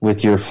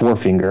with your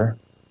forefinger.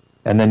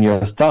 And then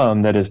your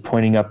thumb that is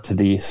pointing up to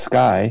the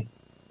sky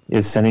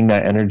is sending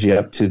that energy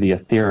up to the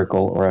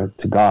etherical or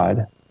to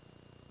God.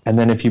 And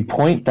then if you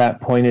point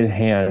that pointed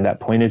hand, that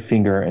pointed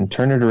finger, and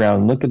turn it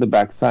around, look at the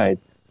back side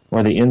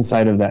or the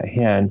inside of that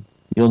hand,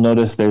 you'll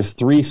notice there's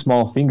 3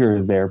 small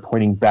fingers there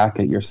pointing back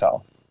at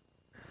yourself.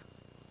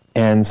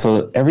 And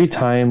so every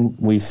time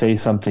we say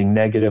something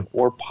negative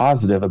or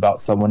positive about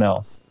someone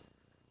else,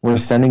 we're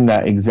sending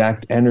that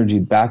exact energy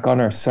back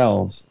on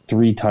ourselves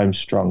 3 times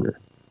stronger.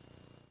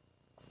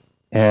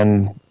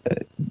 And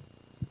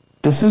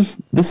this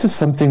is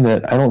something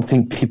that I don't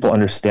think people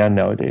understand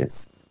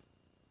nowadays,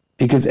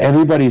 because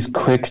everybody's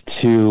quick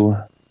to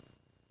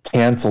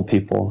cancel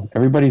people.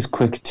 Everybody's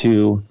quick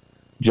to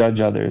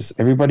judge others.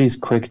 Everybody's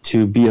quick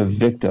to be a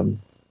victim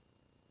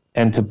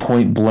and to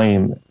point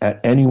blame at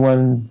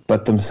anyone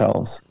but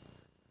themselves.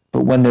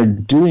 But when they're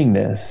doing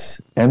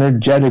this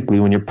energetically,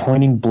 when you're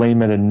pointing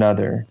blame at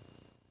another,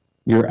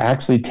 you're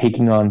actually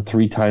taking on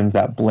 3 times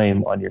that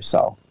blame on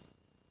yourself.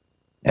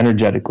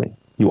 Energetically,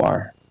 you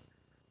are.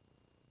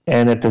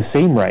 And at the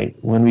same rate,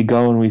 when we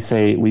go and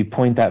we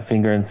point that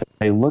finger and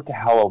say, look at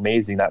how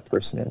amazing that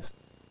person is.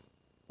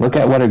 Look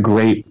at what a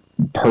great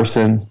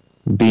person,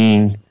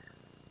 being,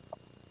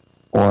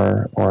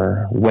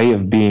 or way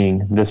of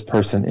being this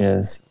person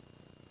is.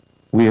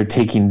 We are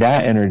taking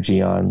that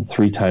energy on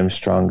 3 times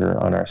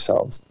stronger on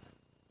ourselves.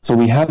 So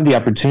we have the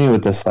opportunity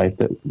with this life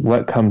that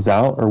what comes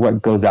out or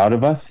what goes out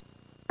of us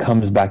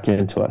comes back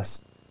into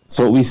us.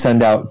 So what we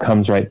send out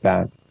comes right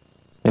back.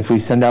 If we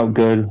send out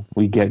good,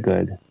 we get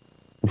good.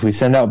 If we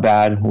send out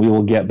bad, we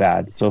will get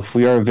bad. So if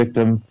we are a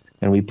victim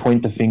and we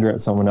point the finger at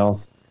someone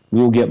else,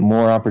 we will get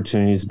more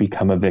opportunities to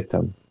become a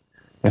victim.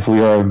 If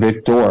we are a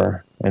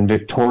victor and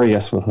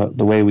victorious with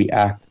the way we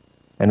act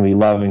and we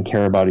love and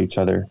care about each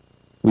other,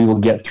 we will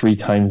get 3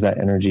 times that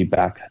energy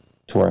back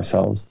to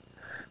ourselves.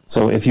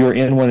 So if you're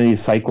in one of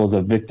these cycles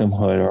of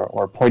victimhood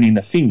or pointing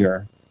the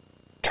finger,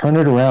 turn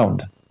it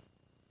around.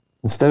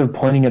 Instead of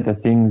pointing at the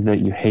things that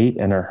you hate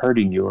and are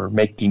hurting you or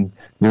making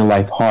your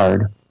life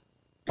hard,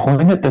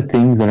 point at the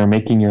things that are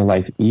making your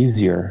life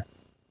easier,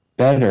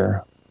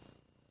 better,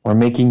 or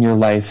making your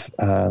life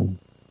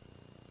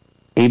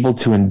able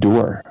to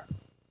endure.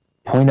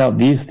 Point out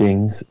these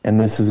things, and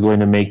this is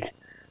going to make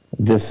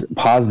this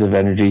positive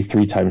energy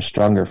 3 times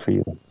stronger for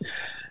you.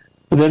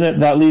 But then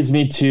that leads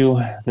me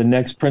to the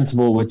next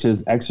principle, which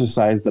is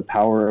exercise the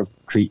power of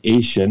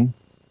creation.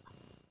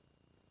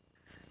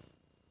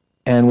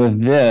 And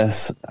with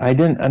this, I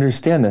didn't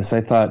understand this. I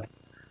thought,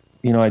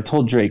 I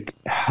told Drake,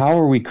 how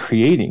are we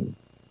creating?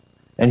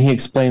 And he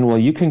explained, well,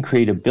 you can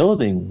create a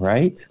building,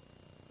 right?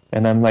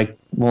 And I'm like,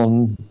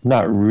 well,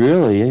 not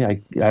really. I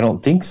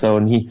don't think so.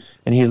 And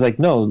he's like,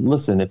 no,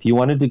 listen, if you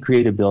wanted to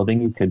create a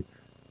building, you could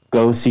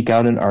go seek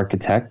out an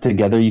architect.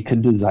 Together you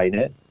could design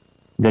it.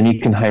 Then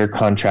you can hire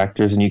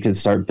contractors and you could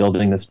start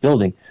building this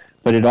building.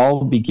 But it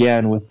all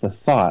began with the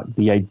thought,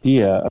 the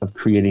idea of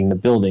creating the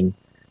building.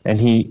 And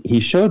he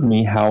showed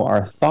me how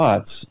our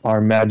thoughts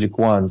are magic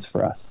wands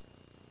for us.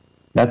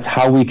 That's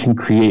how we can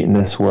create in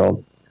this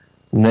world.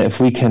 And that if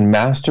we can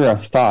master our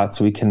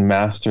thoughts, we can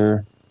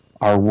master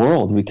our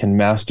world. We can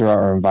master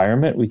our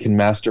environment. We can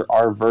master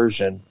our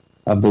version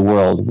of the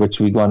world, which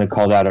we want to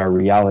call that our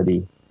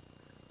reality.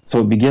 So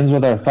it begins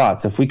with our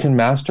thoughts. If we can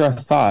master our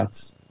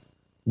thoughts,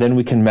 then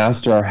we can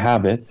master our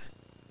habits.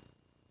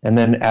 And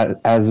then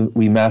as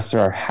we master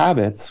our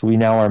habits, we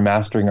now are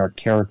mastering our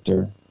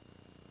character.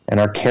 And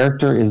our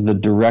character is the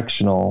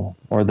directional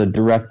or the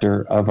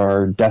director of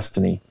our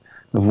destiny,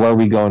 of where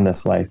we go in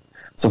this life.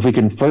 So if we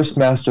can first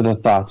master the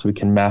thoughts, we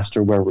can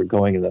master where we're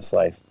going in this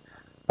life,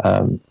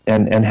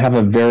 and have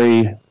a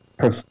very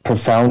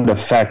profound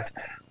effect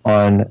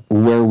on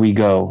where we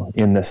go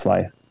in this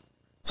life.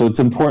 So it's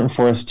important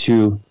for us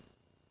to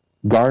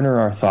garner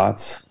our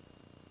thoughts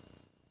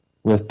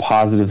with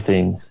positive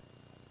things,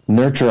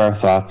 nurture our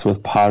thoughts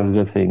with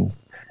positive things.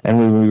 And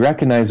when we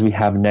recognize we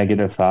have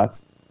negative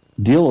thoughts,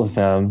 deal with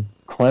them,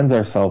 cleanse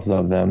ourselves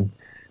of them,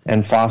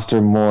 and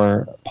foster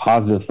more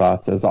positive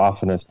thoughts as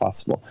often as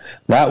possible.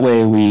 That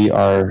way we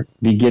are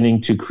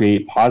beginning to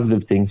create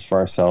positive things for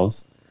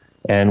ourselves,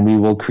 and we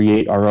will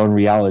create our own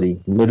reality.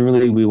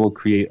 Literally, we will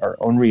create our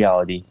own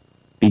reality,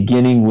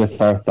 beginning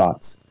with our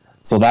thoughts.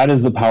 So that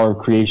is the power of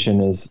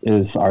creation,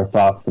 is our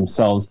thoughts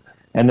themselves.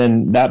 And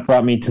then that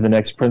brought me to the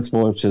next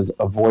principle, which is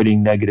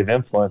avoiding negative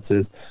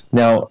influences.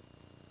 Now,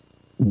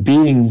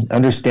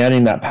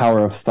 understanding that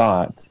power of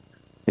thought,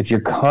 if you're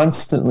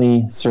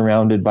constantly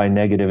surrounded by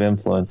negative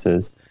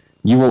influences,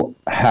 you will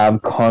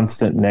have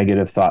constant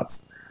negative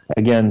thoughts.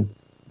 Again,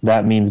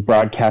 that means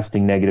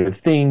broadcasting negative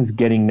things,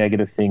 getting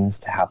negative things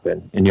to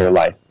happen in your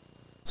life.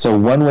 So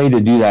one way to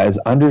do that is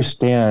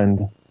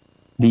understand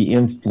the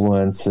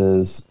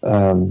influences,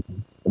 the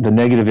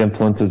negative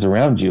influences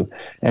around you.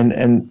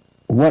 And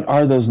what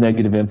are those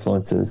negative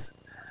influences?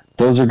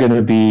 Those are going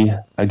to be,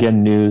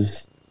 again,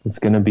 news, It's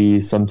going to be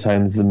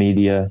sometimes the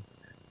media.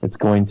 It's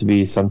going to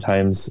be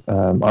sometimes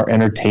our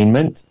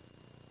entertainment.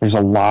 There's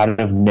a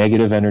lot of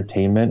negative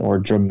entertainment or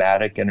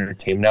dramatic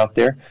entertainment out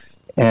there.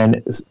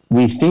 And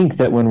we think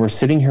that when we're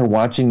sitting here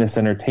watching this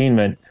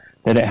entertainment,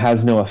 that it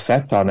has no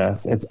effect on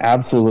us. It's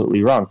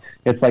absolutely wrong.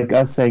 It's like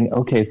us saying,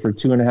 okay, for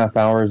 2.5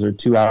 hours or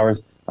 2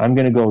 hours, I'm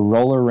going to go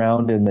roll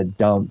around in the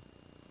dump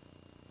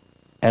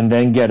and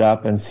then get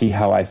up and see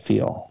how I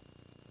feel.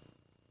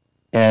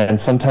 And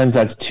sometimes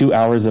that's 2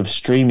 hours of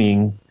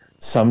streaming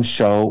some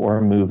show or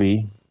a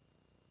movie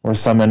or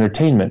some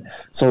entertainment.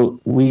 So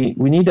we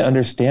need to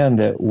understand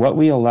that what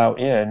we allow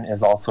in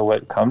is also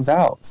what comes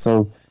out.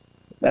 So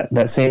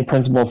that same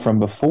principle from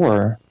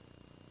before,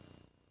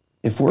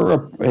 if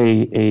we're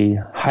a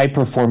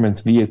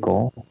high-performance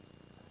vehicle,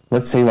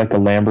 let's say like a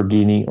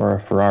Lamborghini or a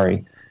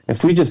Ferrari,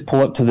 if we just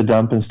pull up to the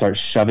dump and start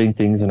shoving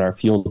things in our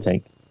fuel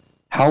tank,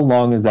 how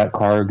long is that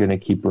car going to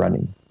keep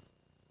running?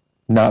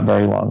 Not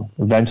very long.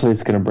 Eventually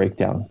it's going to break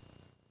down.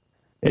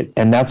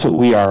 And that's what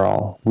we are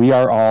all. We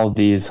are all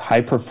these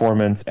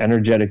high-performance,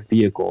 energetic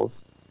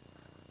vehicles.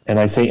 And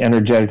I say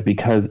energetic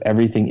because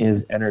everything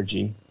is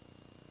energy.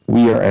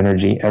 We are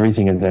energy.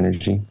 Everything is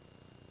energy.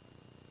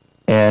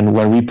 And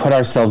when we put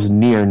ourselves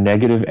near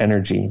negative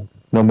energy,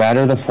 no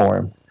matter the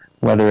form,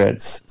 whether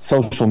it's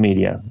social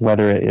media,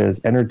 whether it is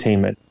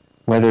entertainment,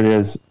 whether it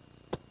is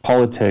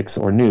politics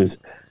or news,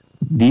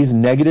 these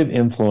negative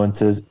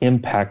influences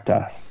impact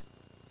us.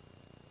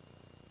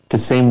 The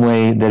same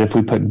way that if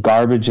we put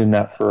garbage in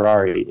that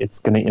Ferrari, it's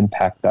going to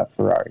impact that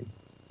Ferrari.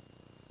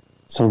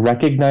 So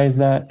recognize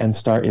that and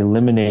start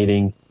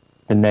eliminating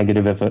the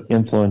negative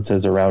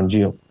influences around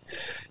you.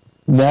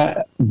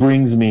 That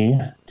brings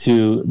me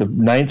to the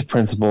 9th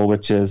principle,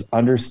 which is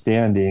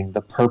understanding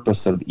the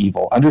purpose of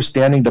evil,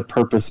 understanding the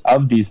purpose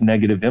of these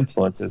negative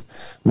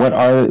influences.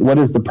 What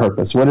is the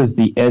purpose? What is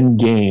the end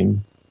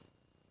game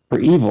for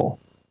evil?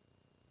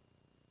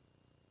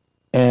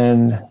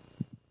 And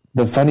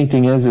the funny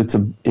thing is,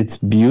 it's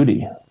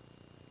beauty.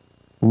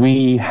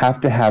 We have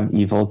to have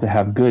evil to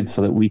have good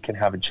so that we can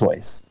have a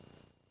choice.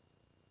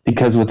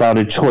 Because without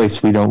a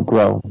choice, we don't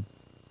grow.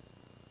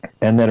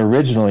 And that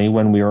originally,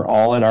 when we were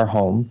all at our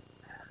home,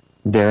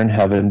 there in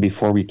heaven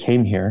before we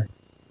came here,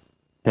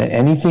 that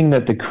anything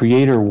that the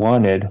Creator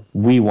wanted,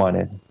 we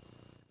wanted.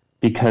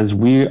 Because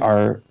we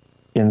are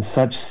in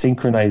such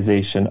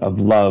synchronization of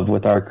love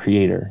with our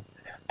Creator.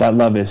 That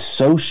love is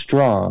so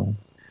strong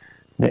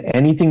that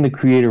anything the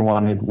Creator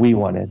wanted, we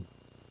wanted.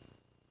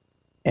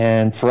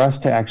 And for us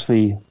to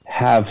actually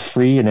have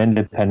free and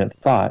independent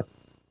thought,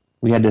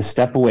 we had to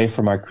step away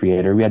from our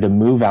Creator. We had to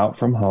move out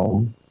from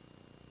home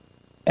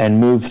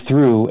and move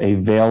through a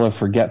veil of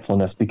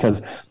forgetfulness,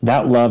 because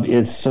that love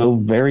is so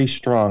very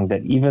strong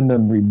that even the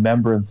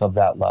remembrance of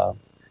that love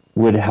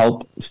would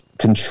help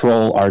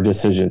control our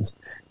decisions.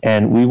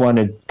 And we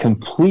wanted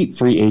complete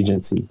free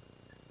agency,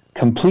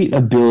 complete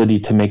ability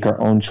to make our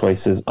own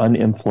choices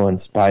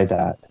uninfluenced by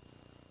that.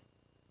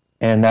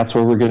 And that's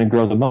where we're going to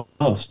grow the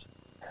most.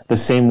 The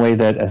same way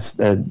that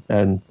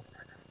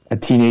a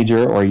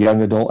teenager or a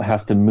young adult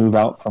has to move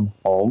out from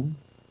home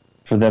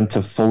for them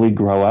to fully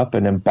grow up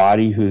and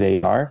embody who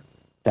they are,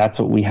 that's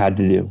what we had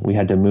to do. We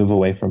had to move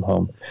away from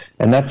home.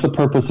 And that's the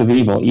purpose of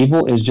evil.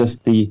 Evil is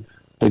just the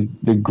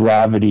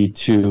gravity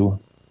to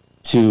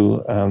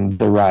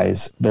the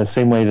rise. The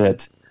same way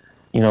that,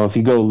 if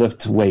you go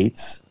lift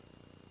weights,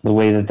 the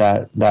way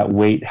that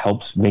weight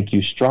helps make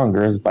you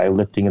stronger is by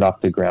lifting it off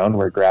the ground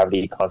where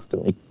gravity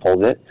constantly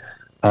pulls it.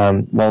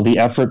 Well, the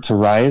effort to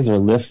rise or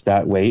lift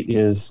that weight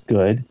is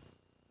good,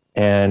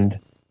 and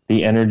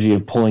the energy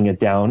of pulling it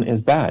down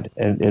is bad.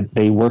 And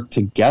they work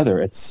together.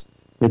 It's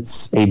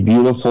a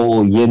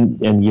beautiful yin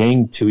and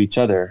yang to each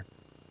other.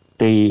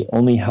 They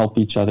only help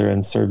each other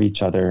and serve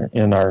each other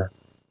in our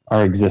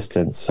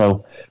existence.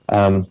 So,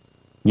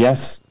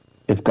 yes,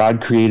 if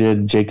God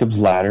created Jacob's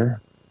ladder,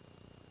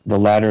 the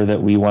ladder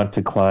that we want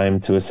to climb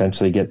to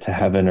essentially get to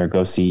heaven or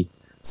go see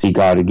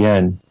God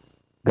again,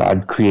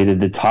 God created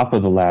the top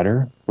of the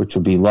ladder, which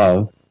would be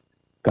love.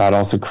 God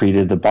also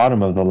created the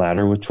bottom of the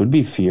ladder, which would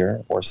be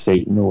fear or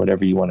Satan or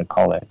whatever you want to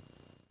call it.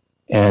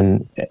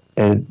 And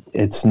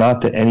it's not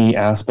that any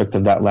aspect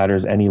of that ladder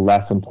is any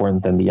less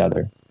important than the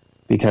other,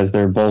 because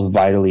they're both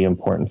vitally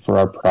important for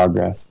our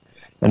progress.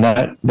 And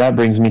that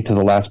brings me to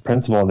the last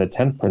principle and the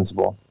 10th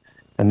principle,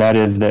 and that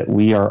is that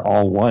we are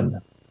all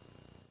one.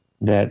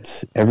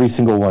 That every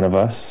single one of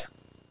us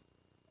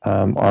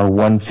are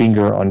one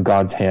finger on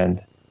God's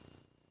hand.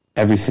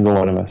 Every single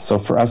one of us. So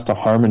for us to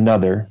harm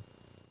another,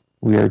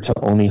 we are to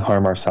only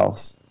harm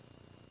ourselves.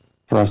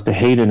 For us to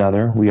hate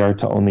another, we are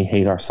to only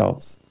hate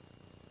ourselves.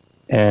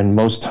 And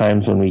most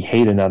times when we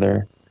hate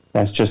another,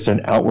 that's just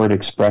an outward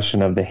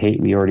expression of the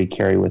hate we already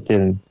carry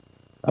within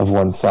of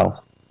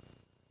oneself.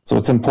 So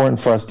it's important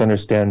for us to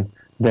understand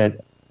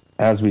that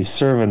as we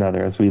serve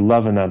another, as we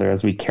love another,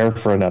 as we care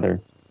for another,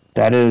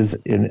 that is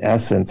in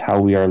essence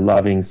how we are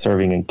loving,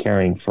 serving, and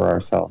caring for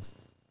ourselves,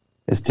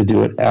 is to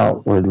do it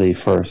outwardly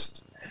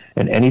first.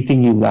 And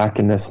anything you lack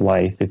in this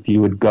life, if you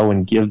would go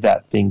and give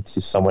that thing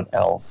to someone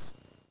else,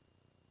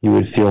 you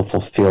would feel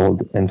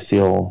fulfilled and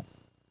feel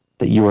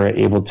that you were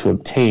able to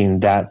obtain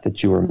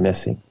that you were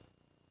missing.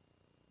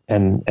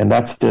 And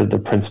that's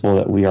the principle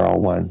that we are all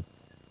one.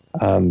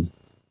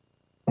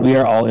 We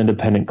are all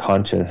independent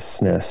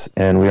consciousness,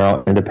 and we are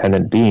all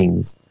independent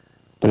beings.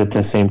 But at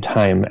the same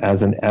time,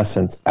 as an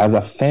essence, as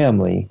a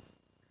family,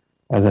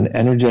 as an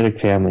energetic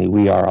family,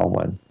 we are all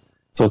one.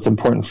 So it's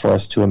important for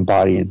us to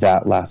embody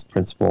that last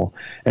principle.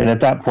 And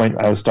at that point,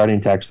 I was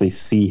starting to actually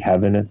see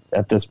heaven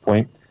at this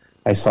point.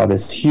 I saw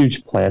this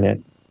huge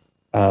planet,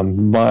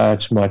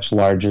 much, much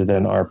larger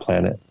than our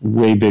planet,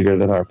 way bigger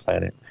than our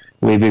planet,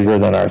 way bigger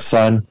than our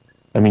sun.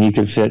 I mean, you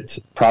could fit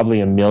probably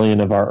 1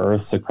 million of our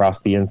Earths across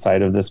the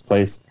inside of this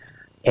place.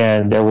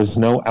 And there was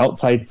no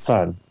outside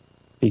sun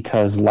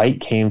because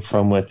light came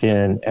from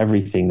within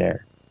everything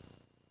there.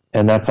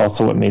 And that's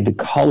also what made the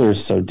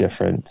colors so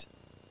different,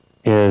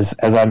 is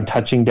as I'm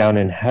touching down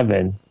in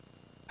heaven,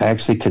 I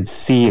actually could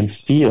see and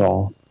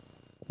feel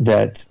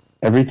that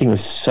everything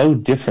was so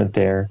different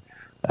there,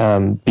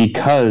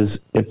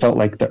 because it felt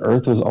like the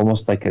Earth was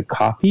almost like a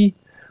copy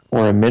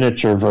or a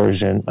miniature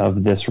version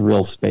of this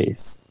real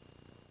space.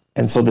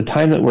 And so the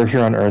time that we're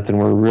here on Earth and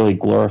we're really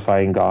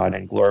glorifying God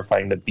and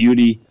glorifying the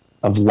beauty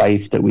of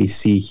life that we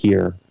see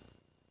here,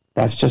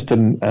 that's just a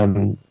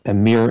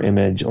mirror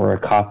image or a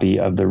copy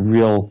of the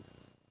real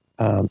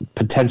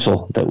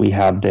potential that we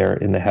have there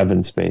in the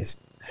heaven space.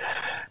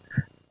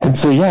 And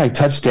so, I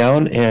touched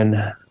down,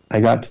 and I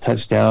got to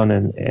touch down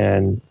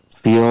and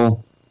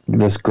feel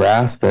this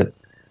grass that,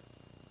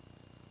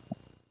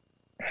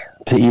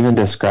 to even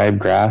describe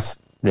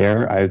grass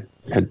there, I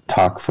could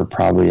talk for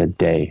probably a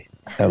day.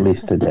 At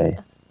least a day.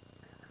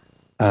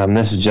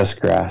 This is just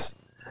grass.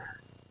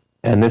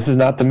 And this is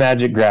not the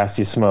magic grass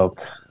you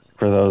smoke,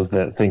 for those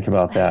that think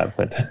about that.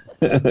 But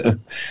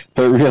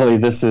but really,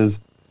 this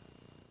is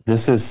there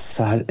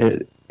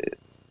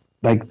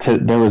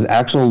was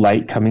actual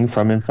light coming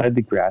from inside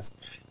the grass.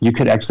 You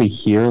could actually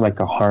hear like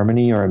a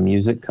harmony or a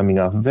music coming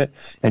off of it.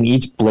 And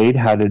each blade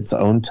had its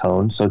own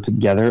tone. So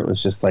together it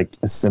was just like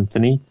a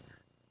symphony.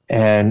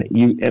 And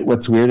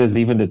what's weird is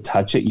even to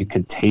touch it, you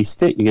could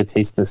taste it. You could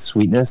taste the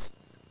sweetness,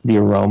 the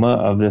aroma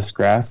of this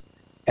grass.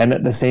 And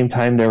at the same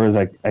time, there was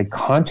a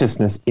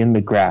consciousness in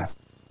the grass.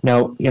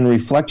 Now, in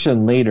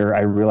reflection later,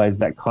 I realized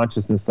that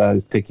consciousness that I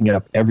was picking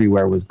up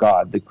everywhere was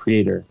God, the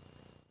creator.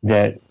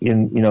 That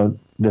in,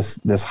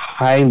 this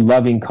high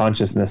loving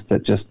consciousness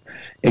that just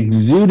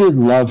exuded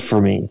love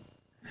for me.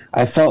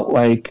 I felt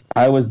like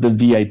I was the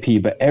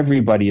VIP, but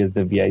everybody is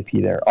the VIP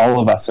there.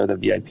 All of us are the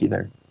VIP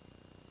there.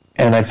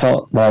 And I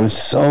felt that I was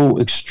so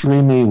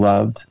extremely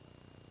loved.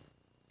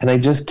 And I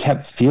just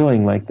kept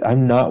feeling like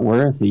I'm not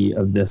worthy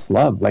of this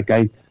love. Like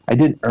I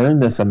didn't earn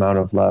this amount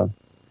of love.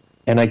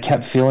 And I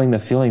kept feeling the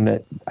feeling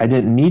that I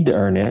didn't need to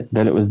earn it,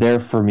 that it was there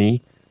for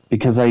me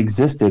because I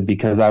existed,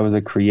 because I was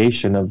a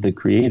creation of the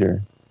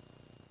Creator,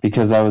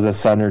 because I was a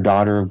son or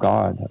daughter of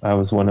God. I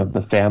was one of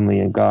the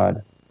family of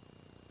God.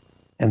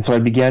 And so I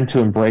began to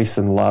embrace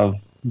and love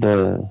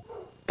the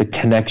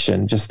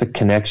connection, just the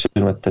connection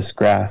with this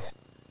grass.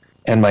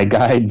 And my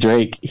guide,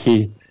 Drake,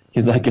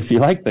 he's like, if you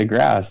like the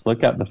grass,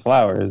 look at the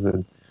flowers.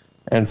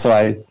 And so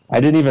I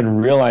didn't even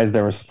realize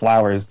there was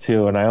flowers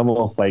too. And I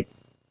almost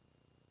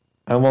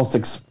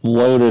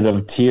exploded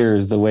of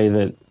tears the way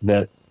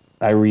that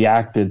I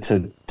reacted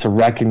to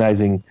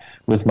recognizing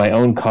with my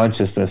own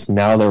consciousness,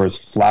 now there was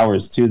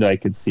flowers too that I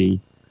could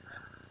see.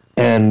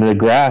 And the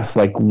grass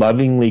like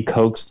lovingly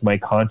coaxed my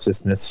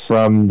consciousness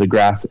from the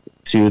grass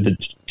to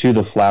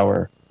the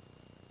flower.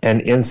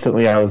 And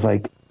instantly I was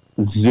like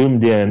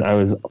zoomed in.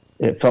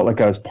 It felt like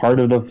I was part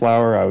of the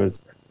flower. I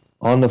was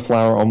on the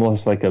flower,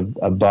 almost like a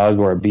bug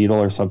or a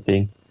beetle or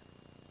something,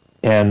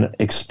 and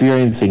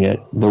experiencing it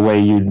the way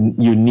you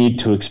need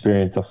to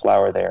experience a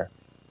flower there.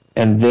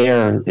 And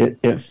there,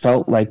 it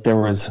felt like there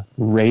was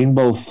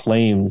rainbow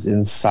flames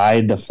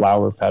inside the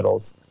flower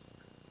petals,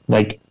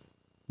 like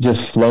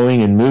just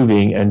flowing and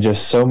moving, and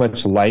just so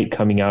much light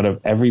coming out of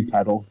every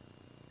petal.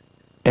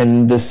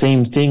 And the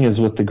same thing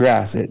is with the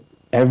grass.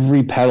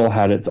 Every petal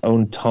had its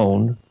own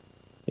tone,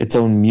 its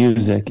own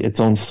music, its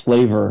own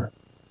flavor.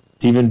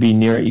 To even be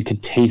near it, you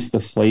could taste the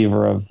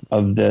flavor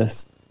of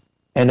this.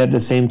 And at the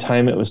same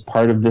time, it was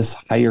part of this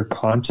higher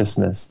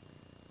consciousness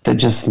that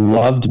just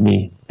loved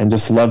me and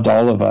just loved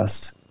all of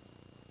us.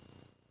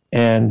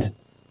 And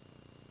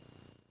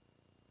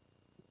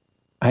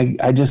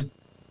I just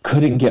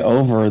couldn't get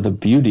over the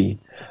beauty.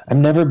 I've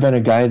never been a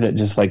guy that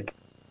just like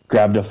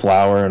grabbed a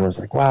flower and was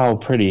like, wow,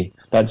 pretty.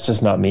 That's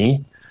just not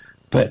me.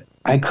 But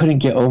I couldn't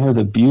get over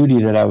the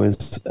beauty that I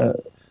was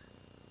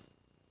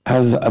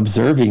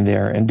observing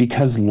there. And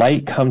because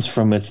light comes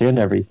from within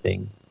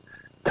everything,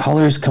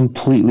 color is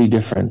completely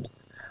different.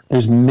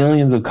 There's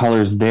millions of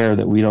colors there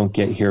that we don't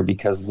get here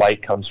because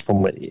light comes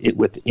from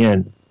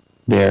within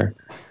there.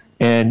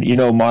 And,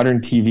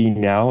 modern TV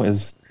now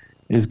is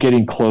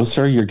getting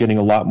closer. You're getting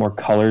a lot more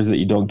colors that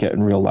you don't get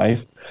in real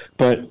life.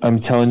 But I'm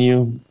telling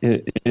you,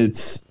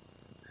 it's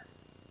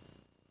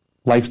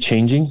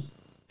life-changing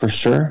for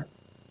sure.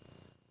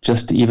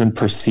 Just to even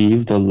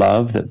perceive the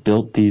love that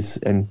built these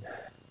and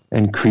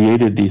and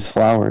created these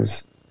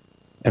flowers.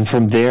 And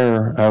from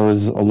there, I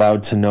was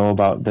allowed to know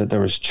about that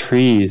there was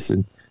trees,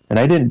 and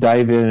I didn't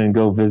dive in and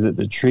go visit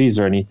the trees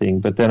or anything,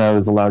 but then I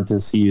was allowed to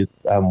see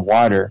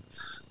water,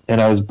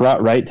 and I was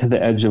brought right to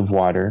the edge of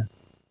water,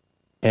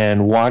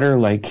 and water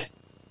like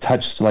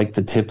touched like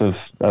the tip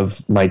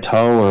of my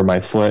toe or my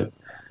foot,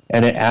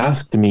 and it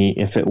asked me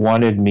if I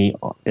wanted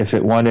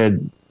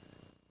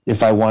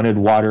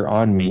water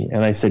on me,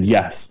 and I said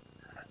yes.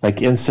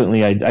 Like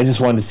instantly, I just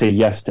wanted to say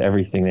yes to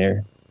everything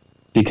there,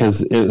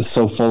 because it was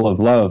so full of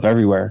love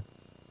everywhere.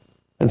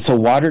 And so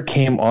water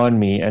came on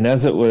me, and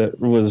as it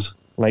was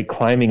like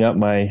climbing up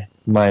my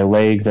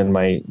legs and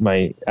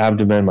my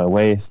abdomen, my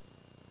waist,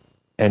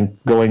 and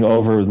going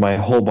over my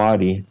whole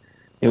body,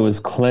 it was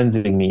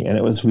cleansing me. And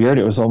it was weird.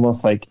 It was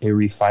almost like a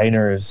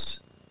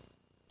refiner's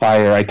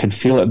fire. I could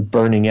feel it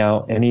burning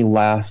out any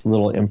last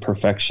little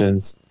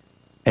imperfections,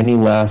 any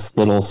last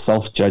little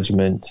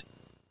self-judgment,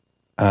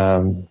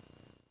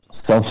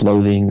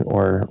 self-loathing,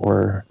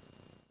 or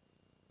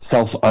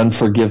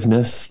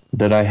self-unforgiveness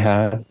that I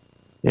had.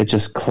 It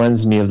just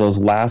cleansed me of those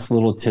last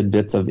little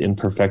tidbits of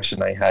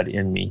imperfection I had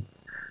in me.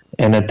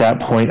 And at that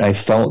point, I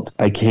felt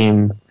I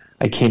came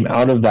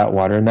out of that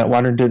water, and that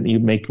water didn't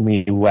even make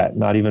me wet,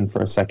 not even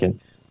for a second.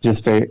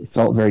 Just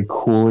felt very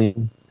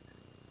cooling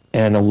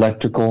and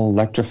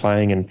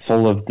electrifying, and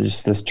full of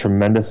this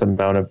tremendous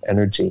amount of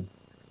energy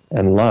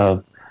and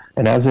love.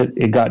 And as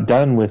it got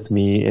done with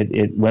me,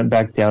 it went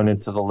back down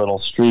into the little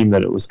stream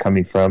that it was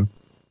coming from.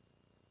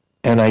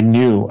 And I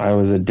knew I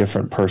was a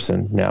different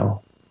person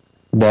now.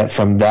 That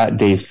from that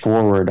day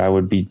forward, I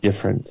would be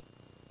different.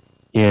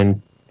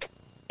 In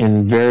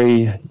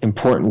very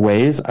important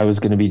ways, I was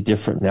going to be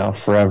different now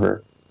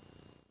forever.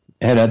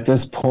 And at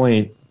this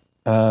point,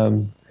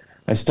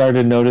 I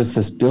started to notice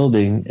this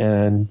building,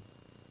 and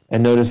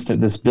noticed that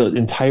this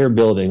entire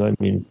building, I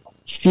mean,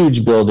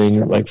 huge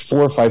building, like 4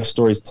 or 5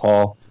 stories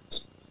tall,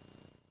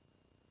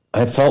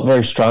 I felt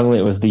very strongly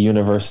it was the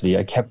university.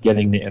 I kept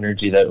getting the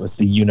energy that it was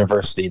the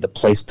university, the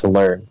place to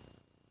learn.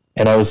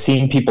 And I was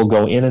seeing people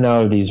go in and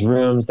out of these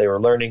rooms. They were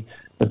learning,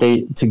 but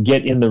to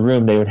get in the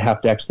room, they would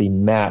have to actually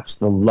match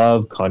the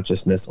love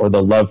consciousness or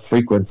the love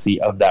frequency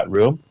of that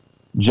room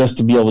just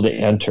to be able to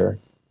enter.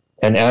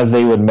 And as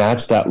they would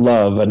match that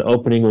love, an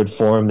opening would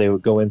form. They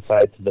would go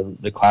inside to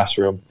the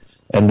classroom,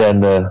 and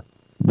then the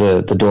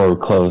door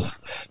would close.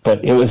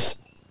 But it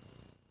was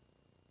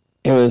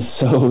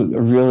so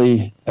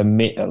really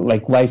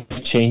like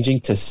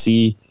life-changing to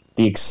see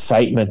the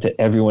excitement that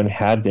everyone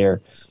had there.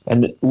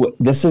 And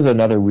this is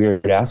another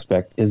weird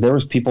aspect, is there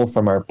was people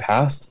from our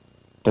past,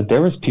 but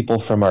there was people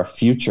from our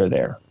future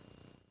there.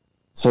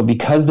 So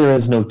because there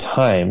is no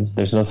time,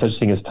 there's no such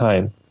thing as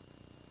time,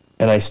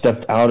 and I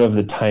stepped out of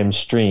the time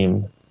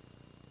stream,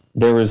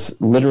 there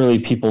was literally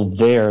people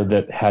there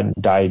that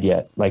hadn't died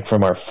yet, like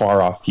from our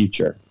far-off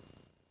future.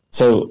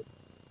 So,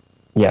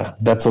 yeah,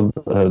 that's a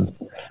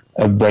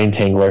brain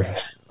tangler.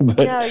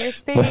 But, no, you're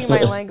speaking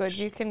my language.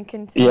 You can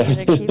continue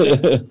to keep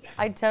it.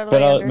 I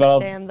totally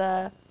understand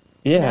the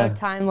no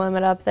time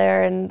limit up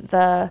there, and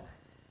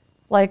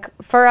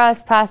for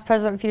us, past,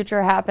 present,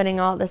 future happening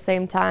all at the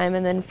same time,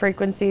 and then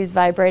frequencies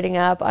vibrating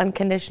up,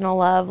 unconditional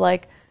love.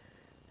 Like,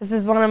 this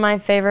is one of my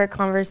favorite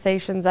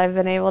conversations I've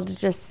been able to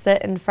just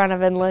sit in front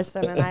of and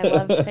listen, and I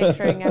love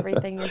picturing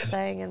everything you're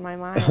saying in my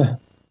mind.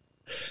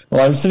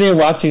 Well, I'm sitting here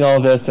watching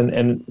all this,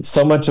 and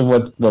so much of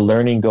what the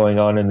learning going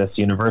on in this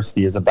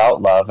university is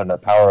about love and the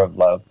power of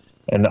love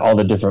and all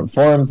the different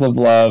forms of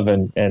love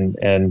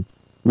and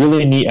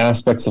really neat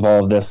aspects of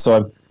all of this.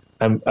 So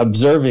I'm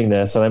observing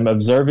this, and I'm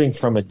observing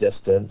from a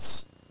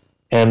distance,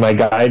 and my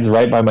guide's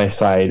right by my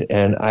side,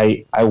 and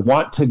I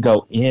want to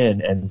go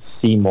in and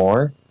see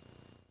more,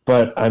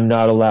 but I'm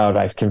not allowed.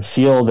 I can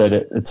feel that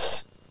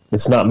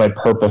it's not my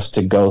purpose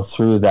to go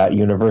through that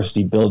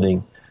university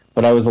building.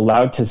 But I was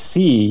allowed to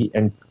see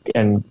and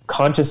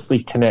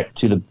consciously connect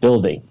to the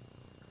building.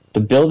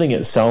 The building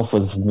itself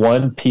was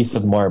one piece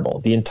of marble,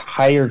 the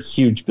entire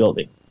huge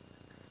building.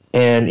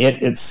 And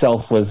it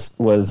itself was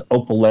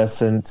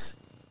opalescent,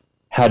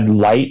 had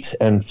light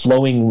and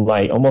flowing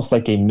light, almost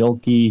like a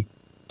milky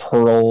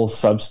pearl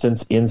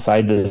substance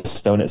inside the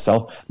stone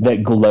itself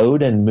that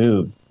glowed and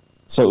moved.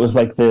 So it was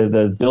like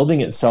the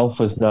building itself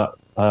was not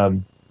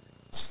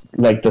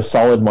like the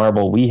solid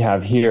marble we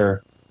have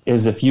here.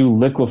 Is if you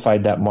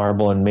liquefied that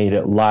marble and made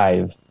it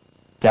live,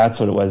 that's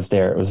what it was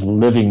there. It was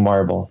living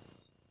marble.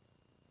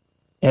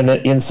 And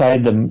that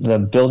inside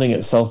the building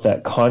itself,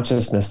 that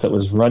consciousness that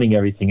was running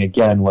everything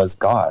again was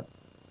God.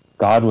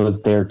 God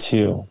was there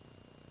too.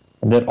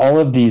 And that all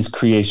of these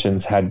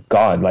creations had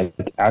God,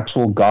 like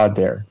actual God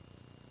there.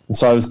 And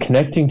so I was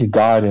connecting to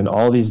God in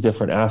all these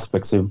different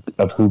aspects of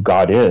who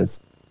God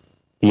is,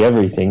 the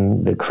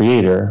everything, the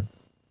creator.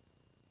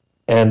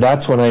 And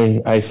that's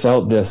when I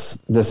felt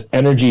this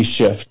energy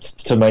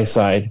shift to my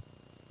side.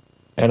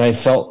 And I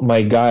felt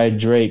my guide,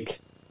 Drake,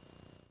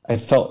 I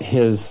felt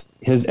his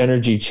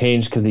energy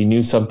change because he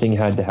knew something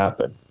had to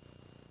happen.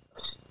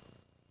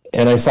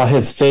 And I saw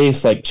his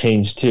face like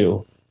change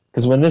too.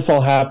 Because when this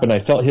all happened, I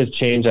felt his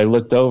change. I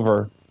looked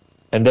over,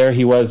 And there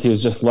he was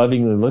just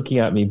lovingly looking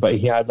at me, but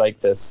he had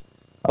like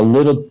a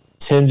little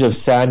tinge of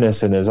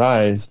sadness in his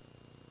eyes.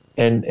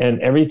 And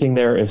everything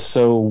there is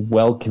so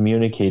well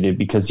communicated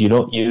because you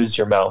don't use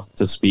your mouth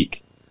to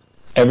speak.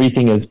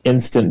 Everything is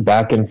instant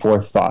back and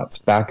forth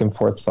thoughts.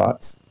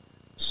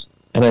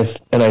 And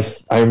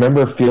I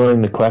remember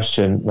feeling the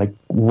question, like,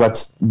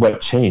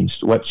 what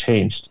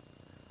changed?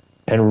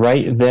 And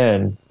right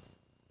then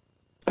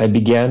I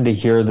began to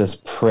hear this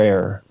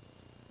prayer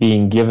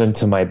being given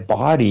to my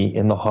body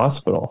in the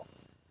hospital.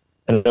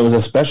 And it was a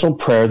special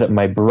prayer that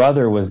my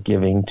brother was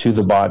giving to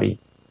the body.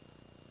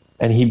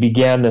 And he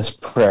began this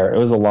prayer. It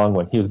was a long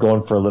one. He was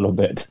going for a little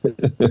bit.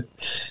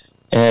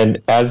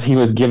 And as he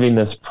was giving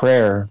this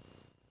prayer,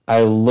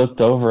 I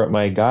looked over at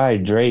my guy,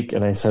 Drake,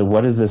 and I said,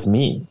 what does this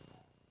mean?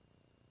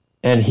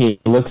 And he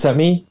looks at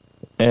me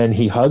and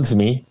he hugs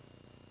me.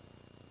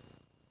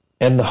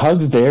 And the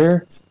hugs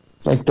there,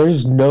 like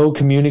there's no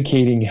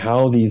communicating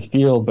how these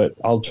feel, but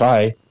I'll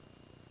try.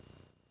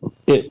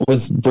 It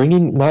was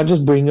not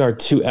just bringing our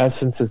two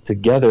essences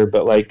together,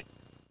 but like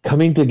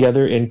coming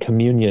together in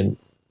communion.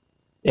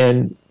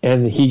 And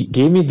he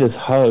gave me this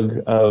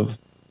hug of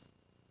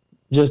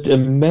just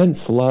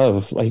immense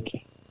love.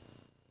 Like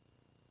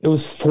it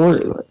was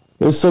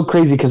so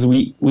crazy because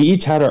we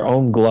each had our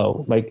own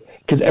glow, like,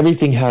 because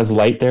everything has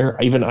light there.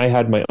 Even I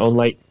had my own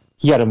light.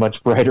 He had a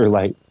much brighter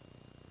light.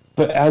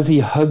 But as he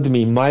hugged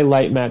me, my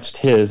light matched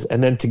his.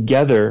 And then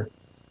together,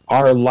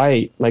 our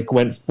light like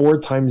went 4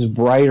 times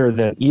brighter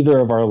than either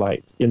of our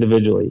lights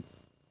individually.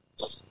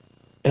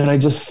 And I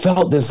just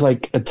felt this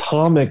like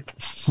atomic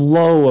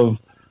flow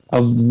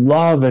of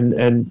love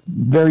and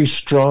very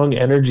strong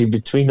energy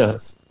between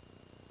us.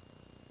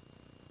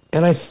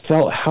 And I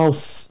felt how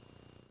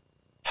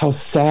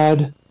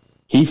sad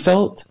he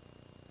felt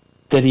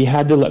that he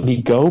had to let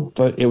me go,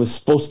 but it was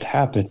supposed to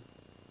happen.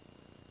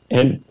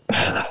 And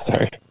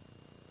sorry.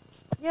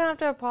 You don't have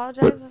to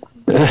apologize. This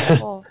is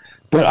beautiful.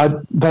 But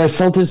I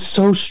felt it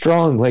so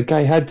strong. Like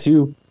I had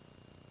to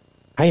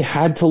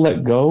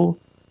let go.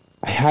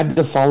 I had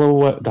to follow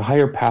what the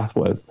higher path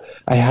was.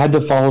 I had to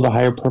follow the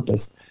higher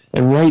purpose.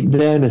 And right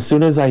then, as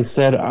soon as I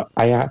said,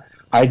 I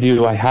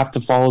have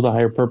to follow the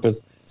higher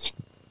purpose,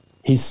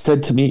 he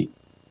said to me,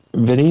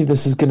 Vinny,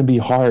 this is going to be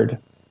hard,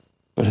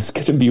 but it's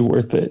going to be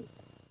worth it.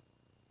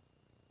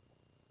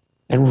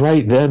 And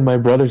right then, my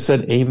brother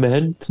said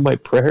amen to my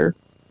prayer,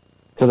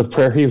 to the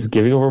prayer he was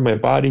giving over my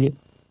body.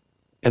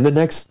 And the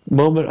next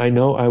moment, I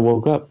know I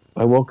woke up.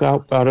 I woke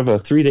up out of a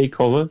 3-day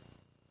coma.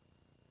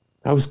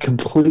 I was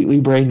completely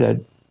brain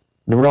dead.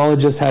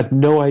 Neurologists had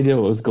no idea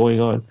what was going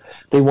on.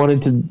 They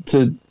wanted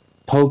to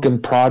poke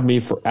and prod me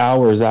for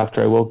hours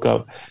after I woke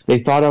up. They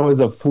thought I was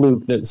a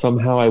fluke, that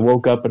somehow I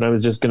woke up and I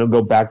was just going to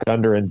go back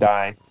under and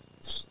die.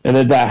 And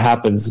then that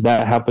happens.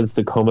 That happens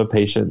to coma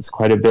patients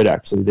quite a bit,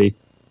 actually. They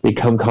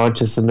become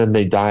conscious and then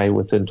they die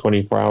within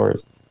 24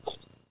 hours.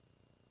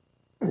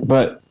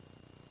 But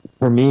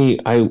for me,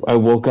 I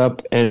woke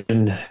up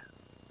and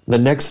the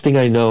next thing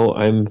I know,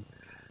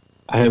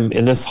 I'm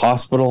in this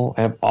hospital.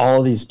 I have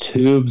all these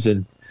tubes,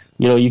 and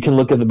you can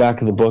look at the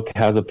back of the book. It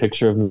has a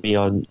picture of me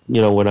on,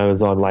 when I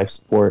was on life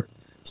support.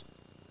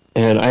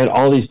 And I had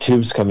all these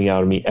tubes coming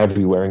out of me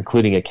everywhere,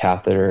 including a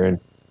catheter. And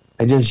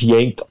I just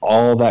yanked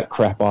all that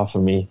crap off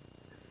of me.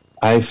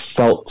 I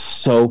felt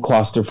so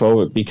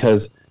claustrophobic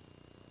because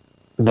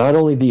not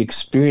only the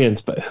experience,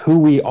 but who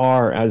we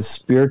are as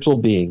spiritual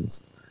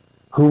beings,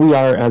 who we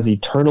are as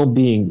eternal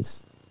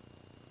beings,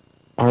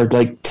 are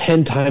like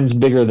 10 times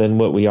bigger than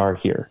what we are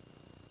here.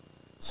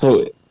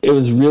 So it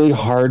was really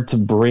hard to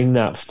bring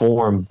that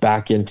form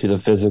back into the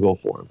physical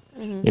form,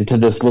 into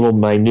this little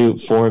minute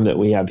form that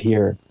we have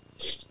here.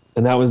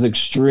 And that was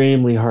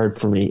extremely hard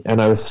for me.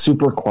 And I was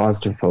super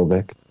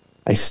claustrophobic.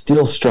 I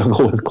still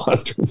struggle with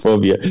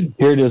claustrophobia.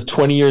 Here it is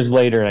 20 years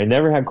later, and I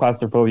never had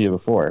claustrophobia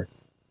before,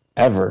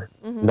 ever.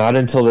 Not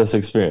until this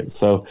experience.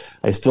 So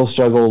I still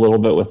struggle a little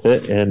bit with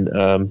it. And,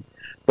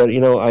 but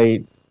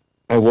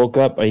I woke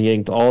up, I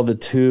yanked all the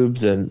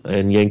tubes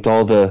and yanked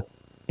all the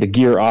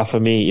gear off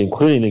of me,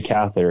 including the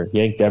catheter,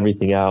 yanked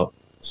everything out.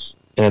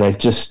 And I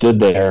just stood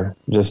there,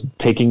 just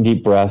taking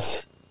deep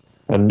breaths,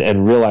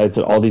 and realized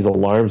that all these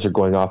alarms are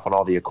going off on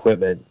all the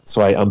equipment.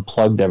 So I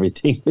unplugged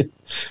everything.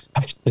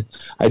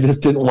 I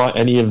just didn't want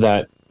any of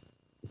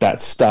that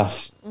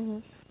stuff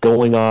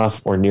going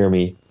off or near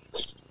me.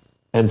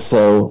 And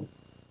so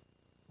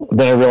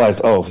then I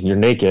realized, oh, you're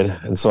naked.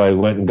 And so I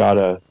went and got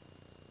a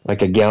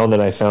gown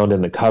that I found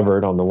in the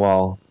cupboard on the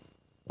wall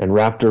and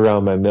wrapped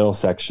around my middle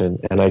section.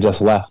 And I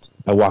just left.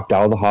 I walked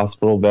out of the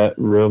hospital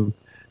bedroom,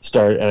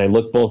 and I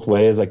looked both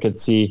ways.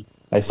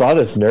 I saw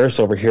this nurse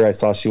over here. I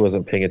saw she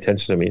wasn't paying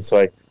attention to me.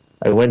 So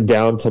I went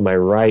down to my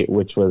right,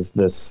 which was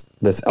this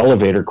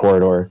elevator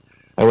corridor.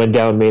 I went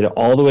down, made it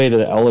all the way to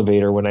the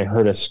elevator when I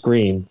heard a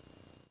scream.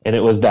 And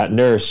it was that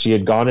nurse. She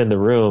had gone in the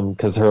room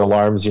because her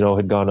alarms,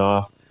 had gone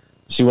off.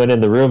 She went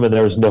in the room and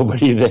there was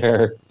nobody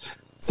there.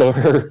 So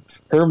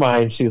her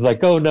mind, she's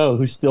like, "Oh no,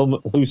 who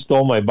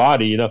stole my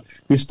body?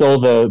 Who stole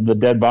the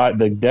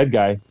dead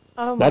guy?"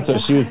 Oh, that's what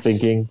she was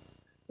thinking.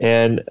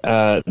 And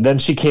then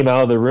she came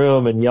out of the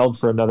room and yelled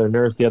for another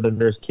nurse. The other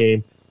nurse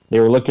came. They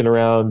were looking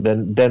around.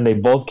 Then they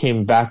both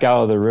came back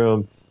out of the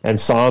room and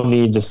saw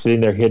me just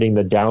sitting there hitting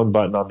the down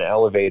button on the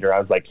elevator. I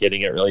was like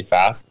hitting it really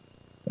fast.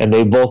 And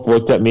they both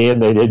looked at me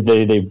and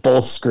they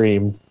both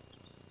screamed.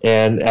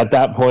 And at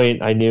that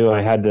point, I knew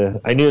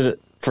that,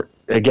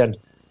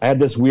 I had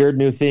this weird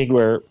new thing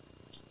where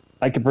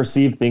I could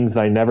perceive things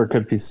I never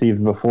could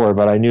perceive before,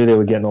 but I knew they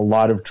would get in a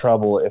lot of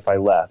trouble if I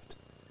left.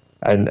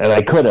 And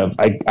I could have.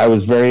 I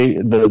was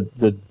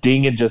the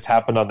ding had just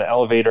happened on the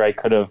elevator. I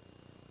could have,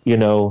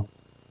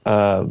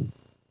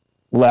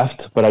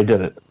 left, but I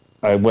didn't.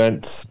 I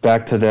went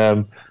back to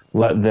them,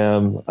 let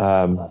them,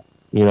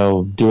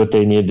 do what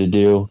they needed to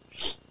do.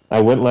 I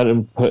wouldn't let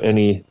them put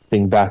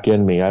anything back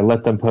in me. I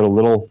let them put a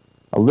little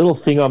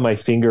thing on my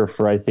finger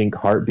for, I think,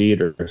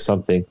 heartbeat or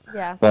something.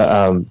 Yeah. But,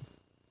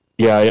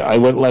 I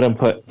wouldn't let them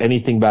put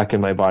anything back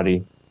in my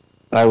body.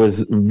 I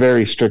was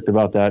very strict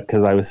about that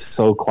because I was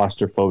so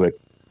claustrophobic.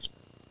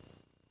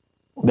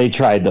 They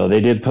tried, though.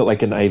 They did put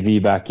like an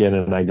IV back in,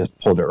 and I just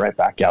pulled it right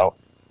back out.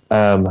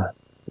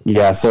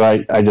 So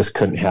I just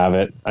couldn't have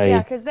it.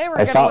 Because they were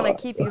going to want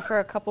to keep you for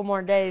a couple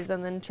more days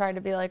and then try to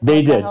be like,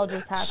 what the hell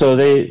just happened? So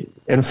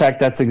in fact,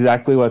 that's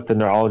exactly what the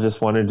neurologist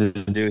wanted to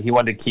do. He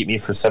wanted to keep me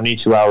for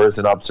 72 hours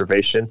in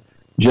observation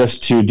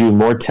just to do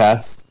more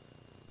tests,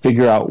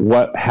 figure out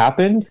what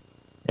happened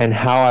and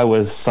how I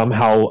was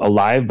somehow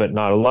alive but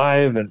not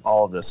alive and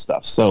all of this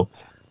stuff. So,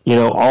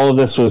 all of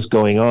this was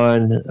going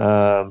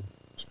on.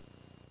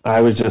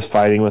 I was just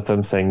fighting with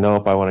them saying,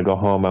 nope, I want to go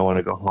home. I want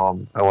to go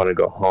home. I want to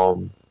go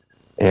home.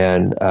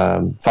 And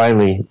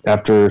finally,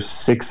 after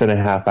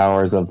 6.5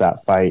 hours of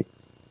that fight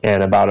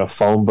and about a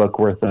phone book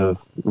worth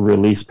of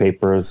release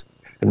papers,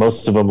 and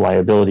most of them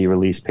liability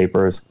release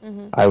papers,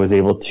 I was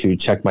able to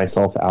check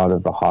myself out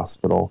of the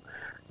hospital.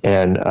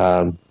 And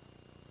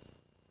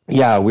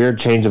weird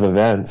change of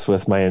events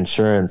with my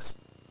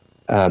insurance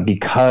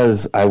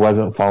because I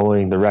wasn't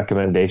following the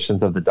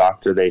recommendations of the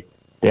doctor. They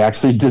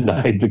actually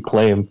denied the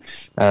claim.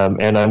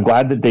 And I'm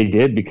glad that they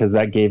did because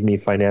that gave me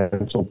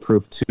financial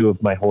proof too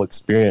of my whole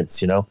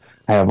experience. I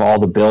have all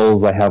the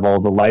bills, I have all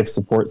the life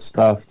support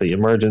stuff, the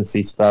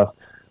emergency stuff.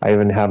 I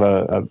even have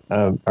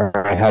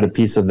I had a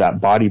piece of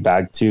that body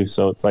bag too.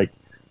 So it's like,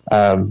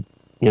 I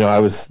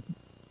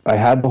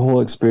had the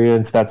whole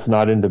experience. That's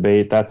not in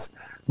debate. That's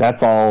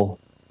all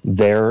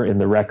there in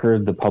the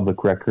record, the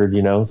public record,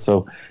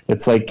 so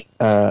it's like,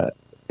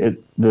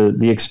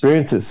 the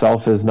experience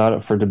itself is not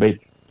up for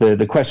debate.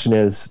 The question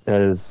is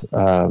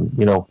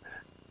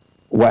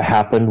what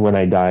happened when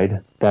I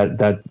died?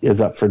 That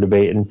is up for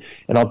debate. And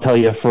I'll tell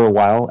you, for a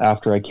while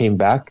after I came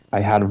back,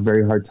 I had a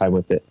very hard time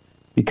with it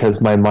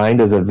because my mind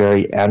is a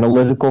very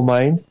analytical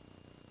mind.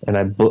 And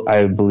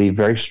I believe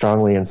very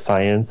strongly in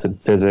science and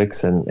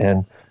physics and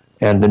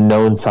the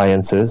known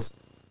sciences.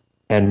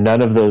 And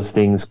none of those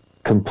things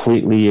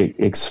completely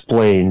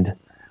explained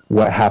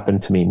what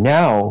happened to me.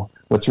 Now,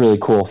 what's really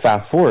cool,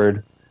 fast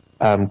forward,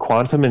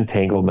 quantum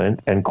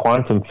entanglement and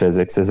quantum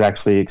physics is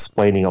actually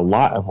explaining a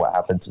lot of what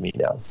happened to me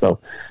now.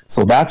 So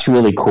that's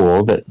really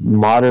cool that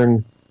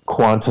modern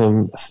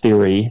quantum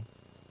theory,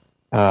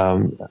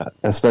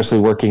 especially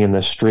working in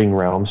the string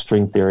realm,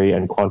 string theory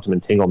and quantum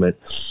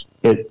entanglement,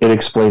 it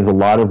explains a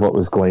lot of what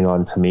was going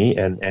on to me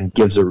and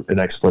gives an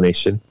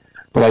explanation.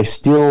 But I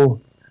still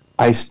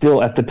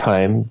at the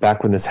time,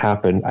 back when this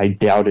happened, I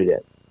doubted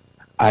it.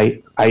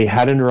 I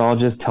had a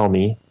neurologist tell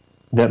me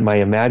that my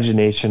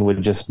imagination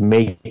would just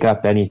make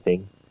up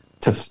anything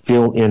to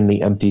fill in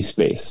the empty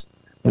space.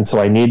 And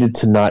so I needed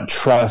to not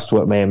trust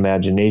what my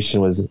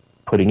imagination was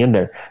putting in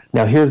there.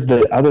 Now, here's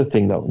the other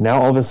thing, though. Now,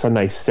 all of a sudden,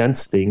 I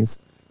sense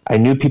things. I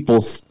knew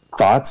people's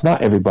thoughts,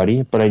 not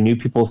everybody, but I knew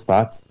people's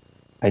thoughts.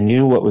 I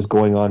knew what was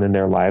going on in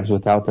their lives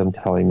without them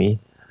telling me.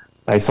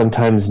 I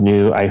sometimes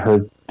I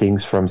heard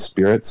things from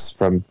spirits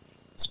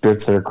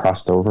that are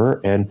crossed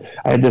over. And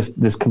I had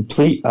this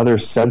complete other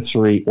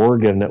sensory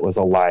organ that was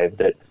alive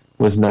that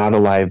was not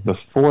alive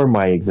before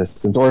my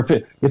existence, or if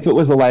it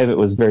was alive, it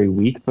was very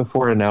weak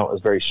before, and now it was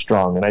very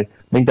strong. And I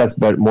think that's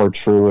more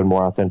true and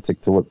more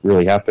authentic to what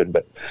really happened.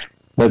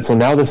 But so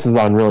now this is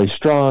on really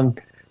strong,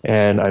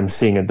 and I'm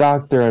seeing a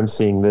doctor. I'm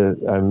seeing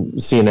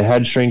a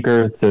head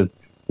shrinker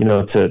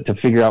to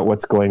figure out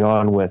what's going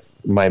on with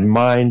my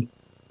mind.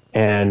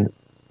 And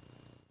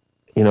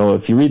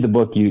if you read the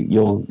book,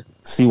 you'll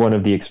see one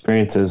of the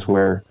experiences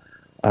where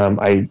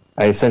I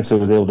essentially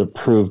was able to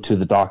prove to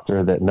the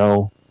doctor that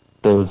no.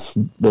 Those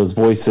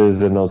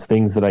voices and those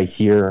things that I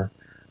hear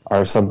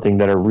are something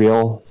that are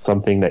real,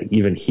 something that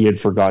even he had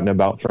forgotten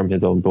about from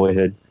his own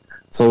boyhood.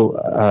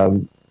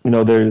 So,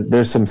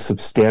 there's some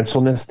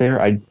substantialness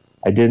there. I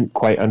didn't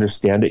quite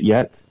understand it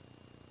yet.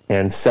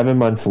 And 7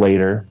 months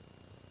later,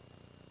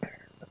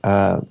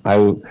 I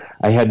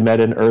had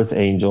met an earth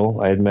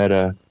angel. I had met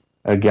a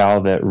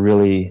gal that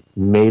really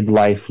made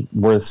life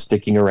worth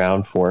sticking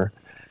around for.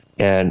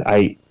 And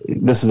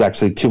this was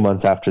actually 2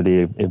 months after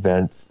the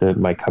event,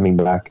 my coming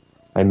back.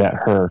 I met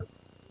her,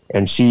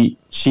 and she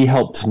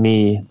helped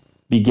me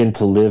begin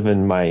to live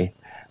in my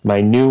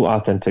new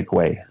authentic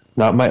way.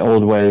 not my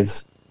old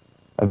ways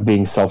of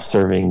being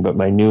self-serving, but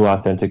my new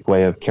authentic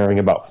way of caring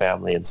about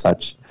family and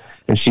such.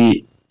 And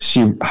she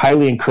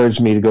highly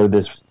encouraged me to go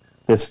to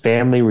this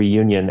family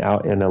reunion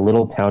out in a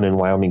little town in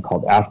Wyoming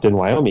called Afton,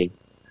 Wyoming.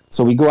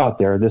 So we go out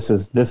there. This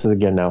is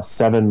again now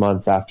 7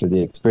 months after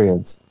the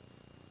experience,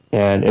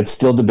 and it's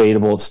still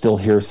debatable. It's still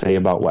hearsay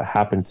about what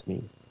happened to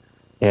me.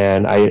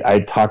 And I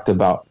talked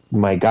about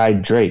my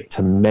guide Drake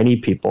to many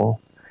people.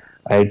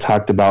 I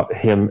talked about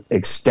him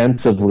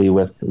extensively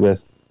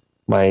with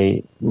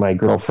my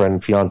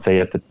girlfriend, fiance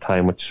at the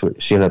time, which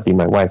she ended up being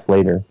my wife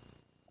later.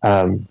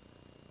 And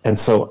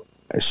so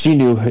she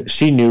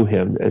knew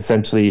him.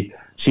 Essentially,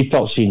 she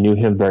felt she knew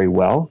him very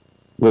well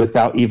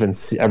without even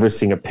ever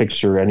seeing a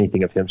picture or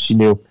anything of him. She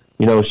knew,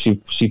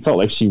 she felt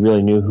like she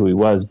really knew who he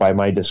was by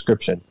my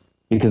description,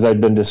 because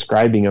I'd been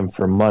describing him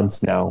for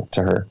months now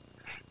to her.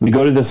 We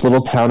go to this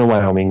little town in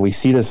Wyoming. We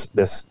see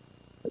this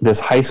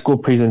high school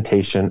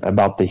presentation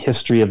about the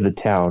history of the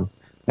town.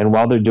 And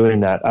while they're doing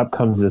that, up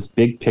comes this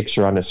big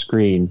picture on a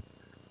screen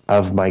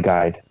of my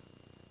guide.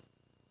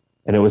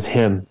 And it was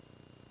him,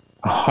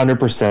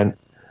 100%,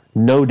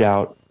 no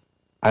doubt.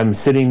 I'm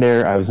sitting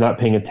there. I was not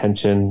paying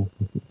attention,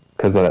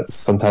 because that's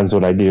sometimes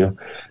what I do.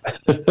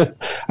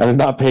 I was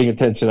not paying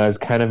attention. I was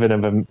kind of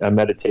in a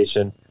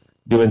meditation,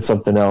 doing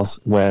something else,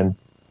 when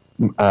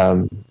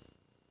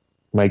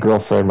my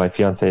girlfriend, my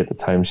fiance at the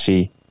time,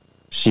 she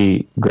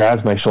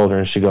grabs my shoulder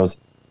and she goes,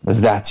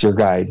 "That's your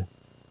guide."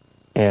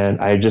 And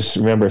I just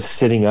remember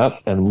sitting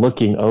up and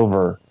looking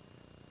over,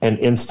 and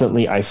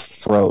instantly I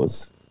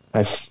froze.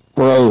 I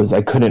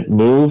couldn't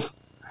move.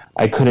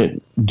 I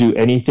couldn't do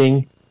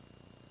anything.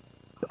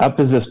 Up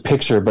is this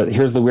picture, but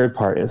here's the weird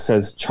part. It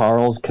says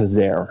Charles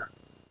Kazare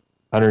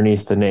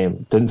underneath the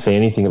name. Didn't say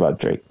anything about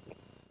Drake.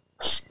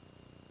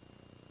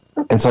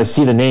 And so I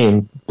see the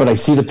name, but I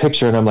see the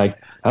picture, and I'm like,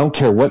 I don't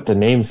care what the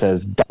name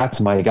says. That's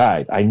my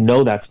guide. I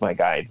know that's my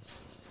guide.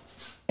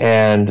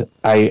 And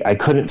I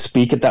couldn't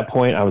speak at that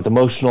point. I was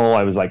emotional.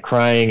 I was like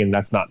crying, and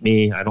that's not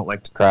me. I don't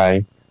like to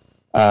cry.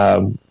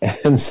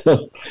 And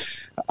so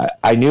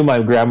I knew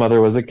my grandmother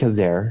was a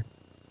Kazare,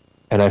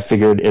 and I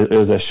figured it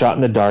was a shot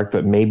in the dark,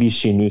 but maybe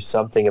she knew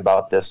something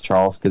about this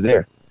Charles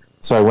Kazare.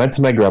 So I went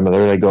to my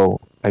grandmother, and I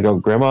go,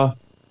 "Grandma,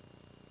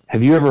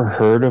 have you ever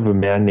heard of a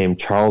man named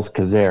Charles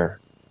Kazare?"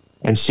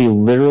 And she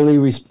literally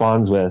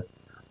responds with,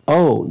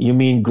 "Oh, you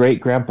mean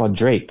great grandpa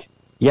Drake?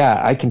 Yeah,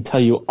 I can tell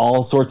you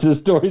all sorts of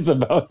stories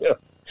about him."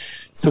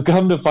 So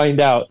come to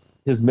find out,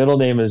 his middle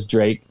name is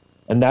Drake,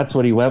 and that's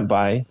what he went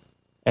by.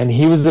 And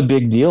he was a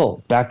big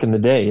deal back in the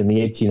day, in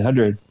the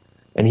 1800s.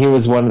 And he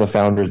was one of the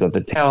founders of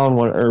the town,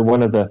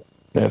 one of the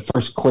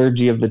first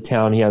clergy of the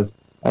town. He has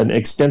an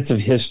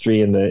extensive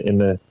history in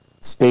the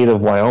state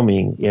of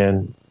Wyoming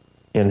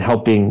in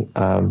helping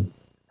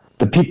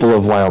the people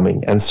of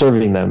Wyoming and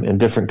serving them in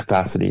different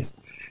capacities.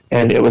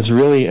 And it was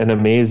really an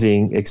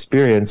amazing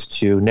experience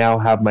to now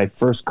have my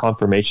first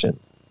confirmation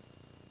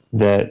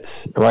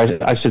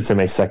I should say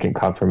my second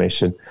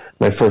confirmation.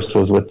 My first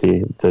was with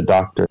the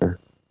doctor,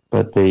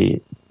 but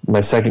my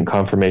second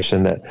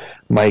confirmation that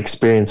my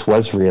experience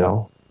was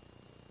real,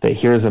 that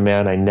here's a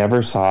man I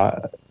never saw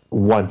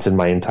once in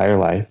my entire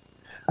life.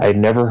 I had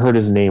never heard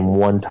his name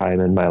one time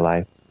in my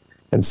life.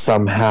 And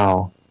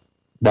somehow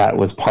that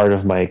was part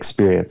of my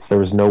experience. There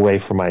was no way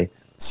for my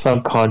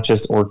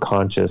subconscious or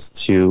conscious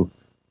to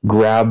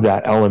grab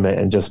that element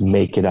and just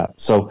make it up.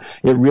 So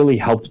it really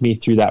helped me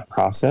through that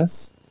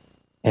process,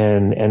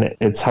 and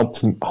it's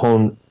helped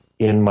hone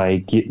in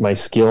my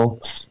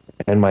skill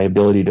and my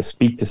ability to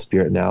speak to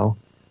spirit now,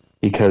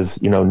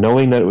 because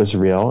knowing that it was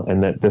real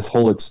and that this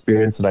whole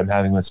experience that I'm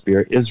having with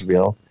spirit is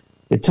real.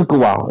 It took a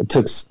while. It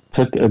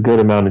took a good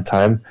amount of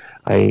time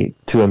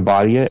to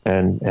embody it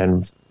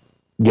and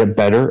get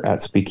better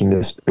at speaking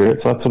to spirit.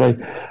 So that's what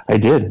I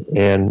did.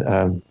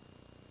 And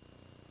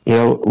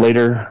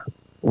later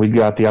we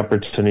got the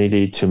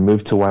opportunity to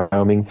move to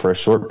Wyoming for a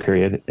short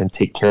period and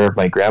take care of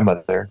my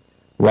grandmother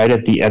right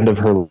at the end of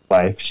her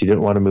life. She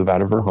didn't want to move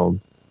out of her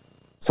home.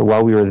 So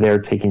while we were there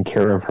taking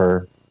care of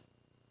her,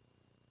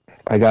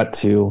 I got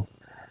to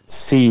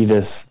see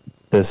this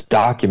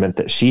document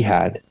that she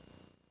had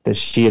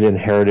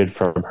inherited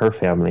from her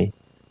family,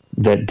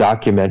 that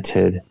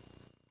documented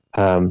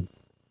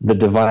the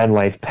divine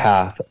life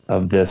path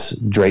of this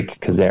Drake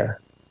Kazare.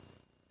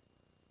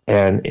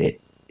 And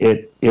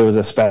it was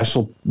a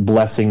special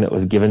blessing that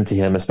was given to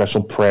him, a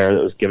special prayer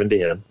that was given to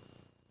him.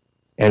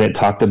 And it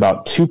talked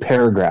about 2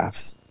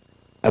 paragraphs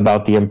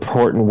about the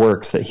important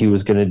works that he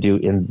was going to do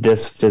in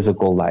this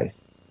physical life.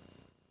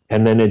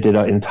 And then it did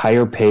an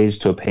entire page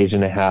to a page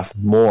and a half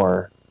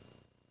more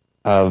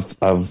of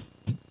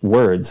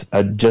words,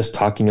 just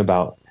talking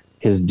about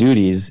his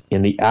duties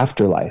in the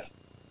afterlife,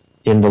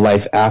 in the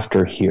life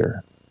after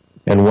here.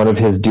 And one of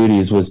his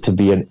duties was to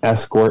be an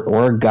escort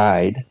or a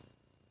guide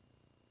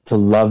to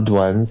loved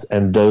ones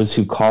and those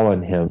who call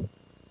on him,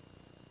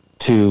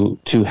 to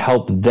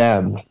help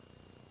them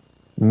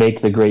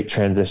make the great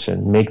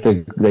transition,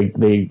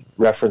 they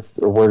referenced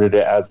or worded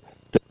it as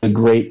the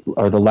great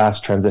or the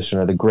last transition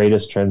or the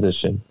greatest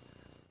transition.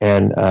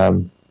 And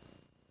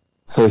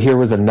So here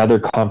was another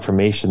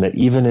confirmation that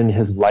even in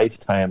his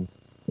lifetime,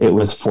 it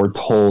was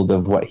foretold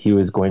of what he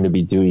was going to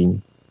be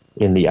doing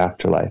in the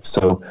afterlife.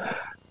 So,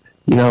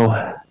 you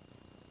know,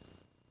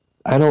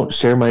 I don't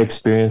share my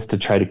experience to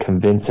try to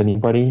convince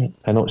anybody.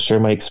 I don't share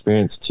my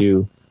experience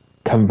to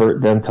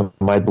convert them to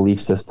my belief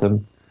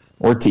system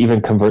or to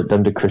even convert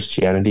them to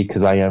Christianity,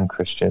 because I am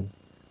Christian.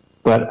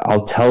 But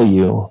I'll tell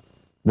you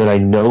that I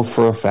know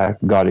for a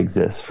fact God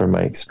exists from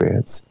my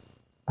experience.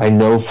 I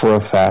know for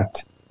a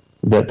fact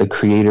that the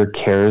Creator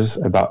cares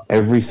about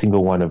every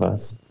single one of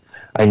us.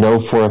 I know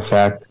for a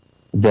fact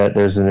that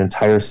there's an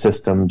entire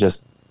system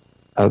just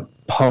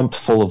pumped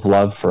full of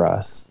love for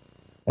us.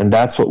 And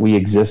that's what we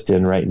exist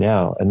in right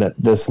now. And that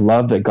this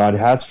love that God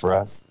has for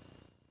us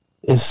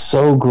is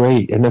so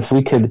great. And if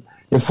we could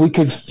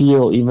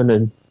feel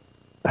even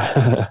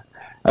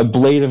a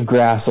blade of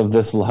grass of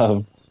this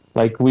love,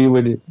 like we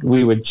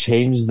would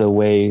change the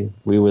way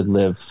we would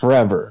live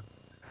forever.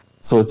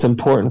 So it's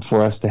important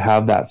for us to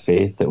have that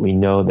faith that we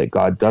know that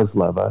God does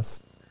love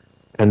us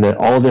and that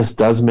all this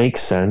does make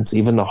sense,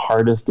 even the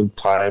hardest of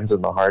times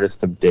and the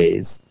hardest of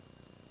days,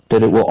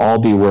 that it will all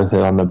be worth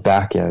it on the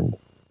back end.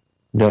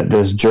 That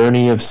this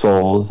journey of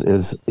souls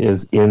is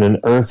in an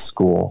earth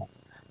school,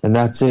 and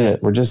that's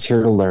it. We're just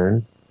here to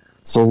learn.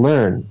 So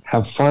learn,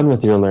 have fun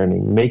with your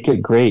learning, make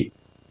it great,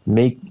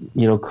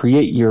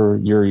 create your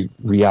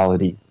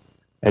reality,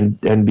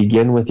 and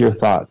begin with your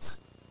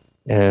thoughts,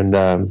 and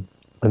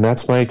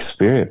that's my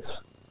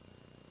experience.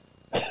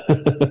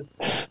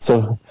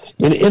 So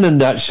in a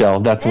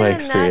nutshell, that's my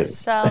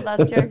experience. In a nutshell,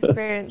 that's your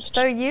experience.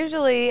 So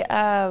usually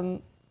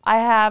I'll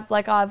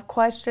have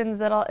questions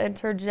that I'll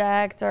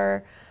interject,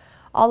 or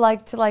I'll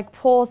like to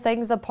pull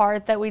things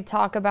apart that we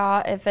talk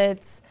about. If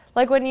it's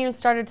like when you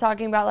started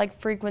talking about like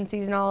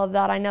frequencies and all of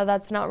that, I know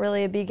that's not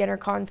really a beginner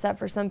concept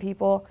for some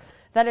people.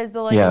 That is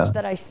the language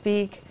that I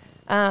speak,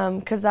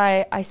 because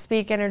I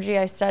speak energy,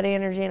 I study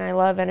energy, and I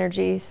love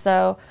energy.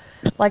 So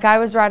like I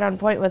was right on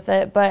point with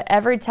it. But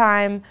every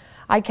time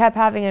I kept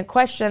having a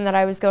question that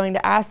I was going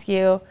to ask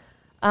you,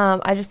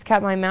 I just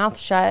kept my mouth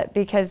shut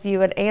because you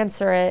would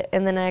answer it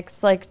in the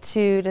next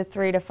 2 to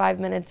 3 to 5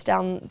 minutes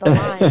down the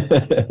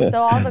line. So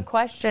all the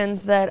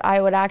questions that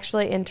I would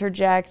actually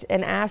interject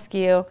and ask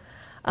you,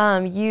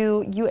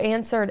 you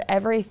answered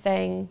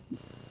everything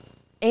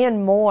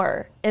and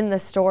more in the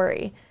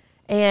story.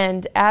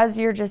 And as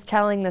you're just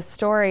telling the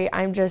story,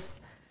 I'm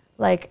just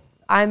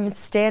I'm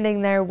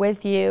standing there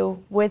with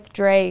you, with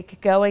Drake,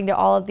 going to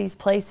all of these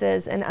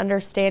places and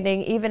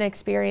understanding even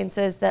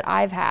experiences that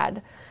I've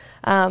had.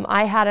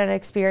 I had an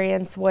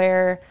experience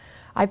where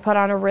I put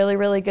on a really,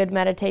 really good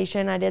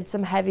meditation. I did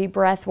some heavy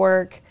breath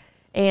work,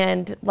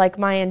 and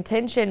my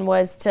intention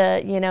was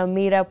to,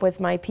 meet up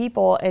with my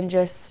people and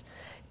just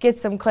get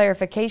some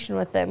clarification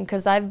with them,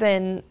 because I've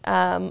been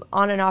on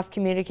and off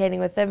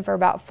communicating with them for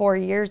about 4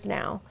 years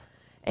now.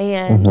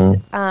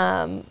 And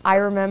I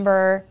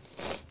remember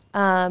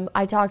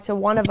I talked to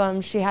one of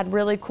them. She had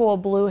really cool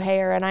blue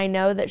hair, and I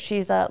know that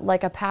she's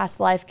a past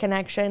life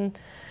connection.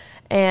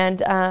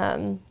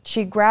 And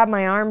she grabbed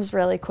my arms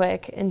really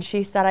quick, and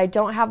she said, I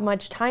don't have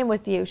much time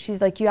with you. She's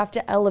like, you have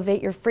to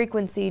elevate your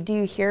frequency. Do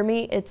you hear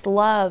me? It's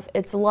love.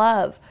 It's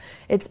love.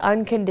 It's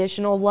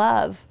unconditional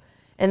love.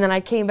 And then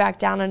I came back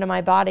down into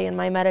my body, and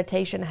my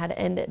meditation had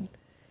ended.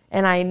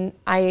 And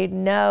I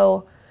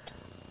know,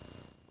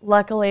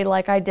 luckily,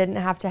 I didn't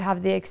have to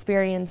have the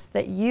experience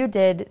that you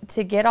did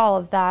to get all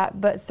of that,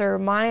 but through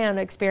my own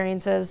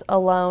experiences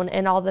alone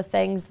and all the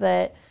things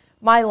that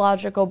my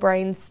logical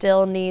brain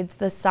still needs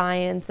the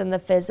science and the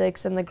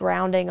physics and the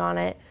grounding on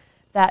it,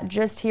 that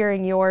just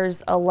hearing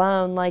yours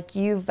alone,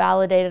 you've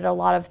validated a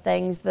lot of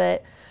things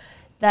that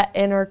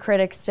inner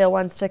critic still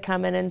wants to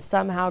come in and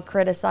somehow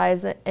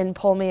criticize and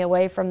pull me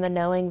away from the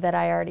knowing that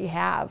I already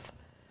have.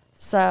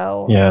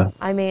 So, yeah.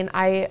 I mean,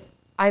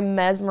 I'm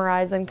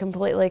mesmerized and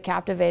completely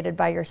captivated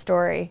by your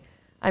story.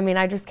 I mean,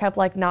 I just kept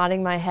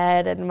nodding my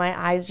head, and my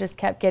eyes just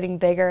kept getting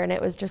bigger, and it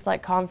was just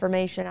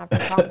confirmation after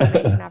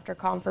confirmation after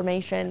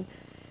confirmation.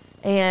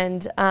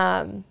 And,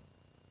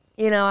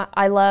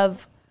 I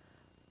love,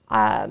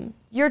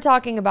 you're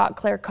talking about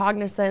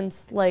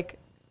claircognizance,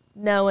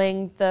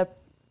 knowing the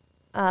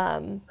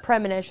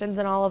premonitions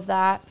and all of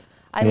that.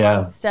 I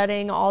love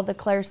studying all the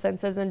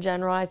clairsenses in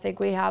general. I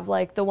think we have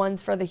the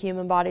ones for the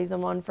human bodies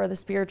and one for the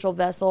spiritual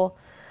vessel.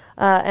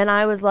 And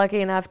I was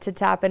lucky enough to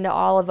tap into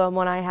all of them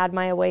when I had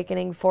my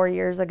awakening 4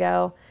 years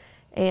ago.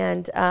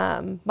 And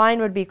mine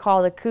would be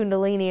called a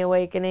Kundalini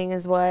awakening,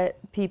 is what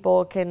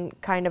people can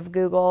kind of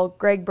Google.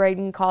 Greg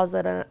Braden calls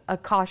it an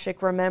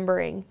Akashic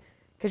remembering,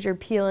 because you're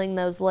peeling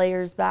those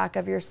layers back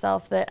of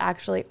yourself that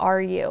actually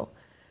are you.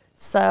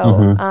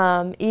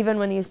 So even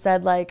when you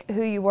said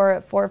who you were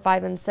at 4,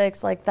 5, and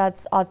 6,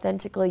 that's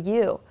authentically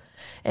you.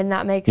 And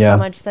that makes so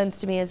much sense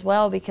to me as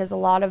well, because a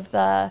lot of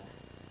the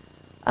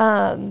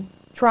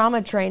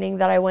trauma training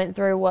that I went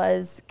through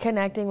was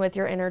connecting with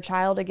your inner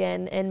child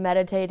again and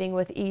meditating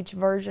with each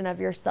version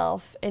of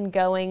yourself and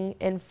going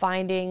and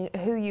finding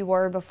who you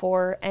were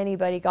before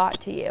anybody got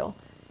to you.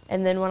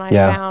 And then when I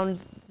found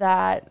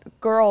that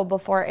girl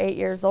before 8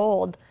 years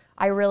old,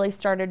 I really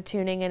started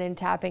tuning in and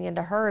tapping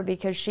into her,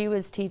 because she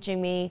was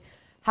teaching me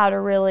how to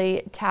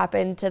really tap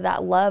into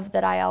that love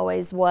that I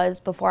always was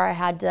before I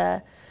had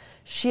to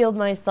shield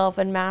myself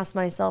and mask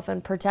myself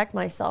and protect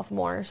myself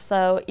more.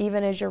 So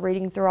even as you're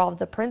reading through all of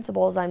the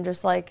principles, I'm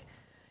just like,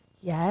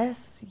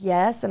 yes,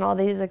 yes, and all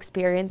these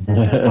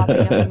experiences are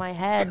popping up in my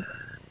head.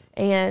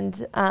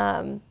 And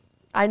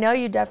I know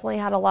you definitely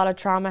had a lot of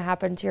trauma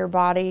happen to your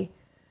body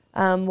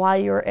while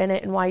you were in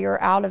it and while you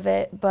were out of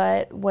it.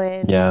 But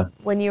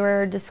when you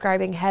were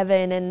describing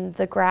heaven and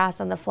the grass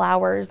and the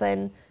flowers,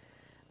 and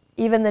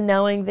even the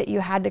knowing that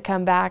you had to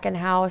come back, and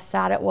how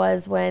sad it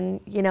was when,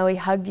 you know, he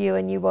hugged you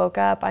and you woke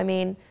up. I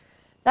mean,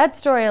 that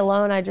story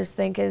alone, I just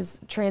think is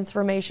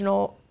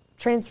transformational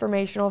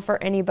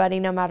for anybody,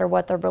 no matter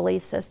what their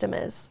belief system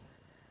is.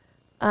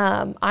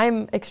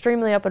 I'm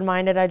extremely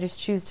open-minded. I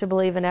just choose to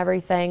believe in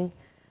everything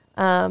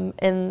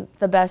in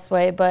the best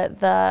way. But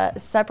the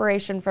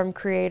separation from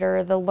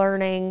Creator, the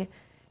learning,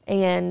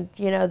 and,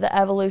 you know, the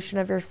evolution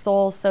of your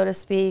soul, so to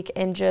speak,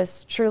 and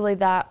just truly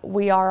that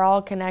we are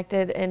all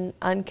connected in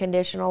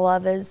unconditional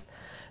love is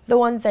the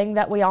one thing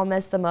that we all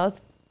miss the most,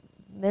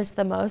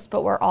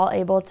 but we're all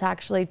able to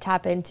actually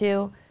tap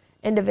into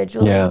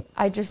individually. Yeah.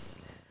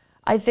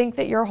 I think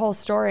that your whole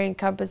story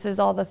encompasses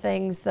all the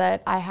things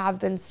that I have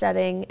been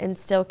studying and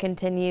still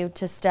continue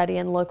to study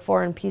and look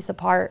for and piece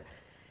apart,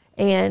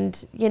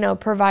 and, you know,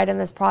 provide in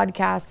this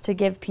podcast to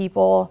give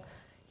people,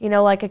 you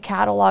know, like a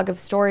catalog of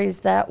stories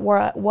that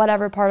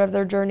whatever part of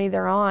their journey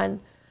they're on,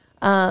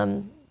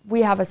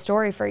 we have a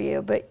story for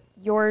you. But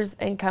yours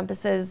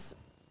encompasses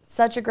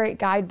such a great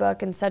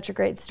guidebook and such a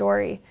great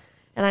story.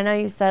 And I know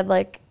you said,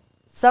 like,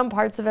 some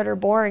parts of it are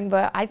boring,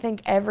 but I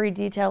think every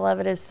detail of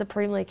it is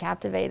supremely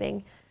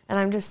captivating. And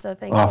I'm just so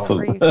thankful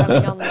for you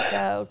coming on the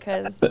show,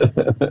 because,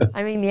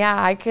 I mean,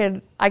 yeah, I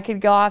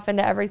could go off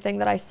into everything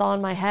that I saw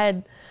in my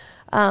head.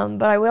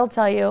 But I will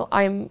tell you,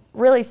 I'm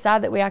really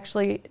sad that we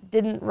actually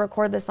didn't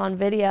record this on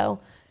video,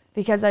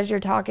 because as you're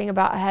talking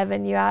about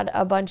heaven, you had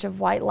a bunch of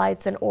white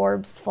lights and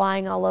orbs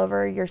flying all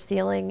over your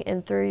ceiling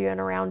and through you and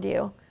around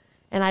you.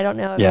 And I don't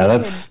know if you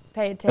could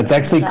pay attention. It's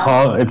actually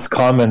it's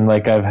common.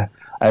 Like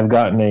I've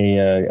gotten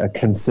a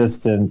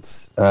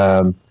consistent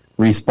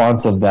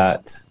response of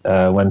that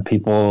when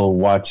people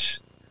watch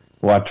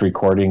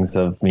recordings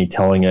of me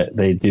telling it.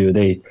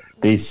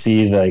 They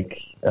see like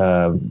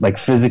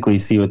physically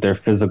see with their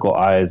physical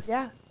eyes,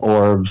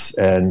 orbs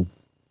and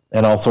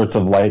all sorts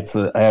of lights.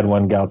 I had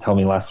one gal tell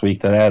me last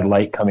week that I had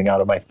light coming out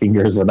of my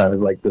fingers when I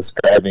was like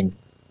describing,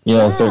 you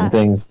know, certain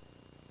things.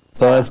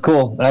 So that's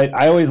cool.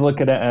 I always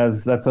look at it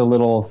as that's a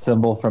little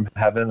symbol from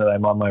heaven that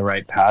I'm on my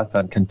right path.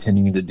 I'm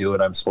continuing to do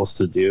what I'm supposed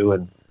to do.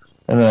 And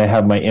then I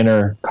have my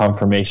inner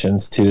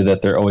confirmations too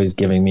that they're always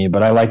giving me.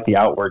 But I like the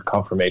outward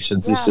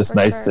confirmations. It's just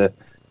nice to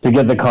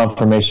get the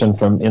confirmation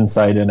from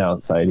inside and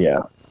outside.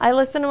 Yeah. I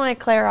listen to my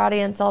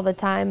clairaudience all the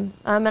time.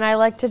 And I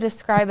like to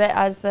describe it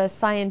as the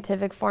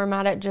scientific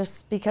format,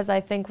 just because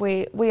I think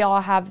we all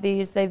have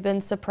these. They've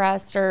been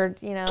suppressed or,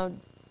 you know,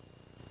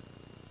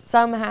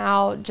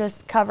 somehow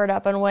just covered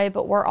up in a way,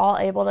 but we're all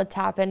able to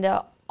tap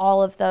into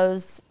all of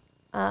those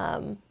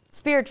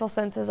spiritual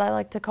senses, I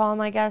like to call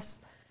them, I guess.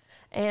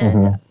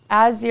 And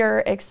as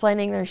you're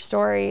explaining their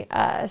story,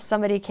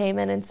 somebody came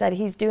in and said,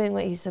 he's doing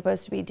what he's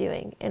supposed to be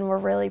doing, and we're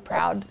really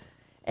proud.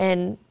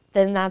 And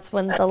then that's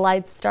when the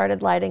lights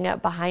started lighting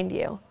up behind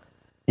you.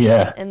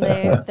 Yeah. And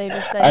they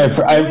just said, he's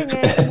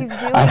doing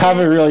it. I have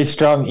a really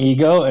strong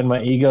ego, and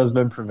my ego has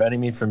been preventing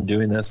me from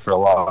doing this for a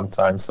long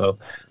time. So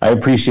I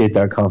appreciate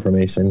that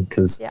confirmation,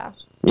 because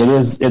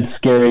it's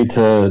scary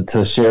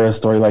to share a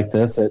story like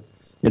this.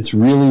 It's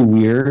really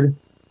weird,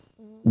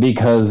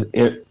 because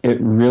it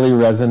really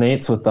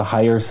resonates with the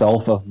higher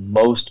self of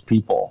most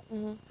people.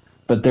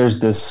 But there's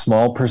this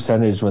small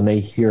percentage, when they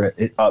hear it,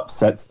 it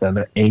upsets them,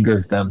 it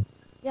angers them.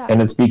 Yeah.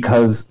 And it's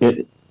because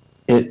it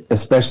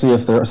especially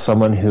if there's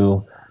someone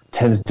who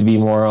tends to be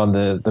more on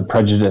the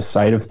prejudice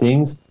side of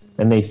things,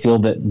 and they feel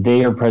that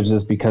they are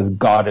prejudiced because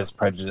God is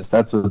prejudiced.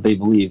 That's what they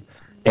believe.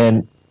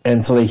 And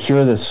so they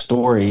hear this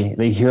story,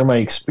 they hear my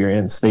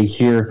experience, they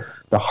hear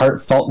the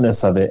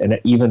heartfeltness of it, and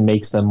it even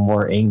makes them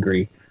more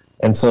angry.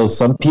 And so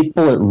some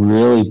people, it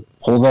really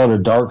pulls out a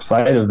dark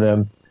side of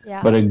them.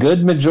 Yeah. But a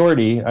good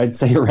majority, I'd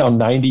say around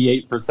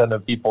 98%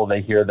 of people,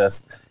 they hear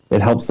this,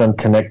 it helps them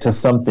connect to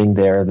something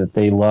there that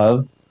they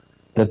love,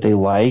 that they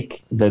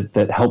like,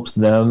 that helps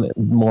them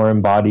more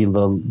embody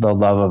the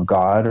love of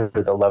God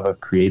or the love of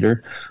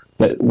Creator.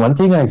 But one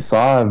thing I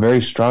saw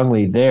very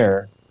strongly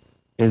there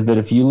is that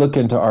if you look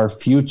into our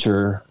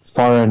future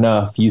far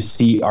enough, you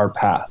see our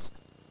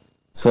past.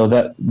 So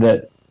that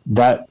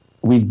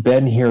we've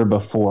been here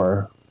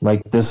before,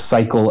 like this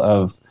cycle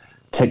of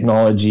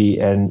technology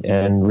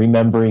and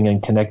remembering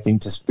and connecting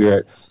to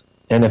Spirit.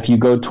 And if you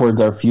go towards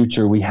our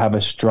future, we have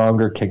a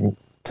stronger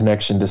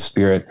connection to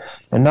Spirit,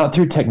 and not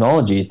through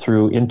technology,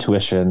 through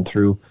intuition,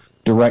 through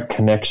direct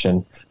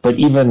connection. But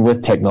even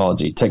with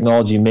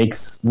technology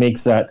makes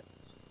that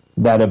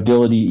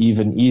ability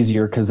even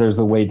easier, because there's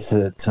a way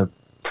to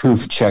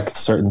proof check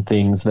certain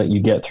things that you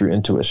get through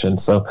intuition.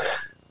 So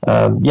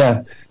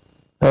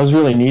That was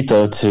really neat,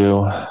 though,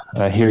 to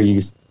hear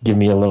you give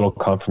me a little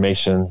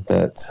confirmation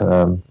that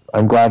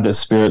I'm glad that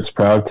Spirit's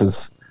proud,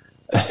 because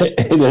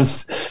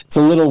it's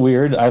a little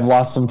weird. I've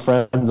lost some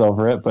friends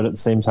over it, but at the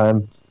same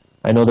time,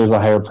 I know there's a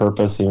higher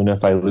purpose, even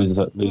if I lose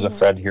a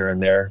friend here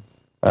and there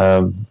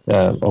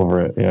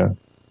over it. Yeah.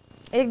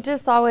 It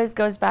just always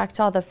goes back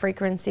to all the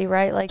frequency,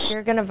 right? Like,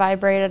 you're going to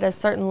vibrate at a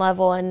certain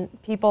level, and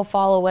people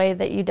fall away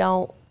that you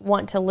don't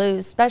want to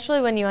lose,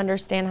 especially when you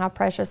understand how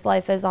precious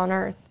life is on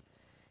earth.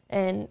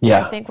 And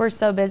I think we're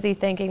so busy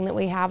thinking that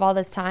we have all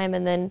this time,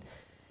 and then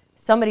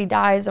somebody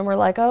dies and we're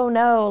like, oh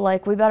no,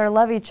 like, we better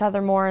love each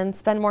other more and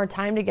spend more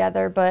time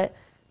together. But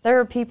there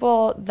are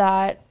people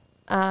that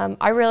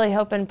I really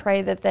hope and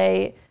pray that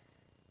they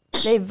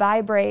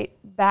vibrate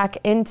back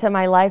into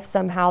my life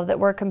somehow, that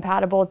we're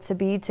compatible to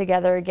be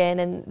together again,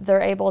 and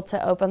they're able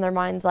to open their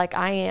minds like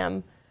I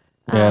am.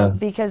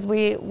 Because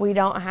we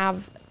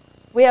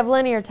have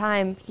linear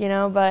time,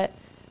 but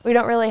we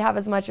don't really have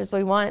as much as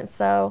we want.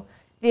 So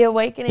the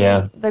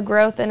awakening, the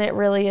growth in it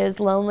really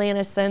is lonely in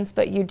a sense,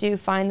 but you do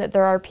find that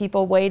there are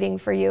people waiting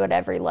for you at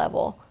every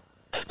level.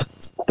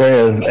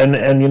 There is.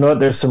 And you know what?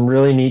 There's some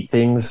really neat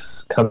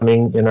things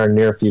coming in our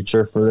near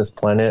future for this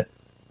planet,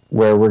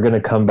 where we're going to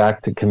come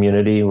back to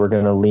community. We're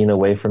going to lean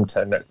away from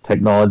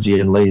technology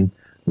and lean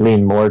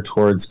more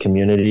towards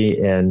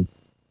community. And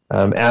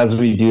as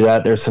we do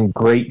that, there's some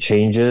great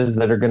changes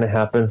that are going to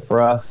happen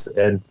for us.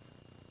 And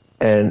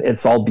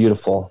it's all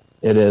beautiful.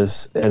 It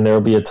is. And there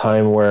will be a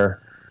time where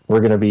we're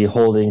going to be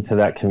holding to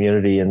that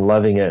community and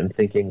loving it and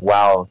thinking,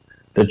 wow,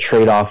 the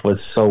trade-off was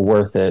so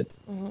worth it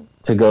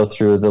to go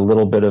through the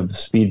little bit of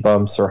speed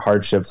bumps or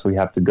hardships we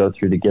have to go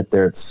through to get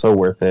there. It's so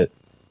worth it.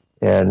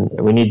 And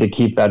we need to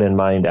keep that in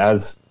mind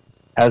as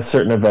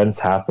certain events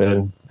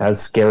happen,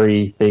 as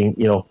scary thing,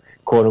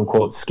 quote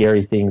unquote,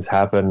 scary things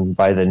happen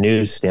by the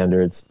news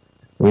standards.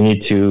 We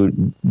need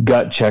to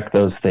gut check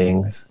those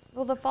things.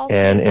 Well, the false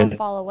things will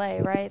fall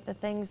away, right? The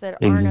things that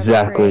aren't of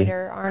the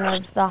Creator, aren't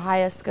of the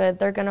highest good,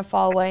 they're going to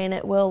fall away, and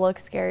it will look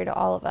scary to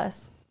all of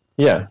us.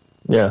 Yeah.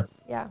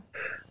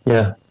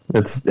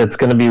 It's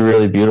going to be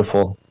really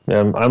beautiful.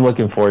 I'm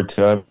looking forward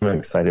to it. I'm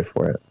excited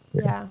for it.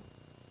 Yeah.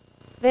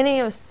 Vinny,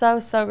 it was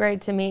so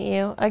great to meet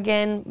you.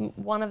 Again,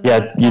 one of the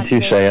most you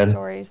too, Cheyenne.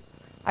 Stories.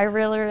 I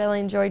really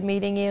enjoyed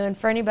meeting you. And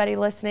for anybody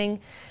listening,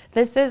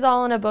 this is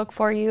all in a book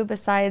for you,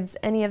 besides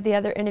any of the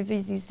other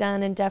interviews he's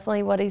done, and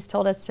definitely what he's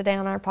told us today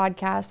on our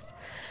podcast.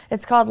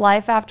 It's called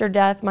Life After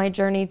Death, My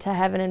Journey to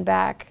Heaven and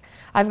Back.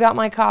 I've got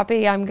my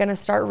copy. I'm going to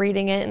start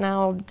reading it, and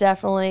I'll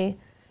definitely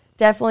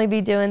be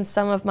doing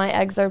some of my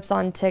excerpts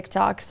on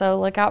TikTok, so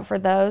look out for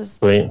those.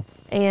 Sweet.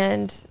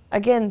 And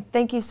again,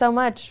 thank you so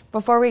much.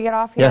 Before we get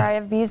off here, I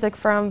have music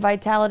from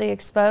Vitality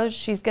Exposed.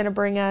 She's going to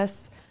bring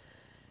us,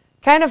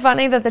 kind of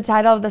funny that the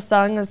title of the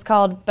song is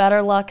called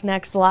Better Luck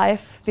Next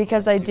Life,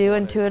 because I do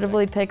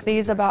intuitively pick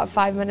these about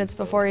 5 minutes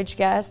before each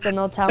guest, and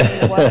they'll tell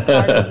me what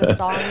part of the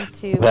song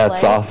to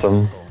That's play.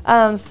 Awesome.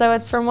 So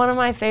it's from one of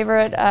my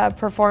favorite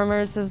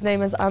performers. His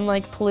name is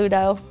Unlike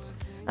Pluto.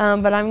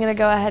 But I'm going to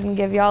go ahead and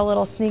give y'all a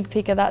little sneak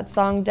peek of that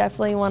song.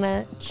 Definitely want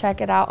to check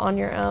it out on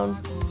your own.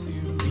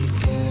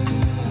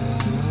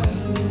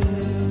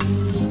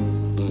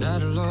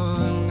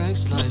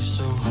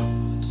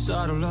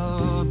 Saddle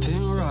up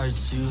and ride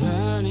to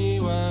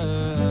anywhere.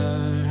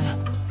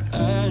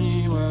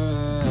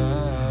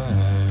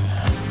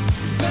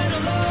 Better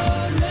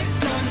luck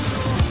next time,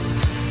 so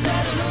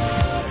saddle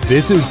up.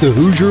 This is the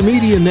Hoosier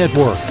Media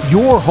Network,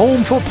 your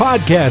home for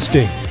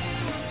podcasting.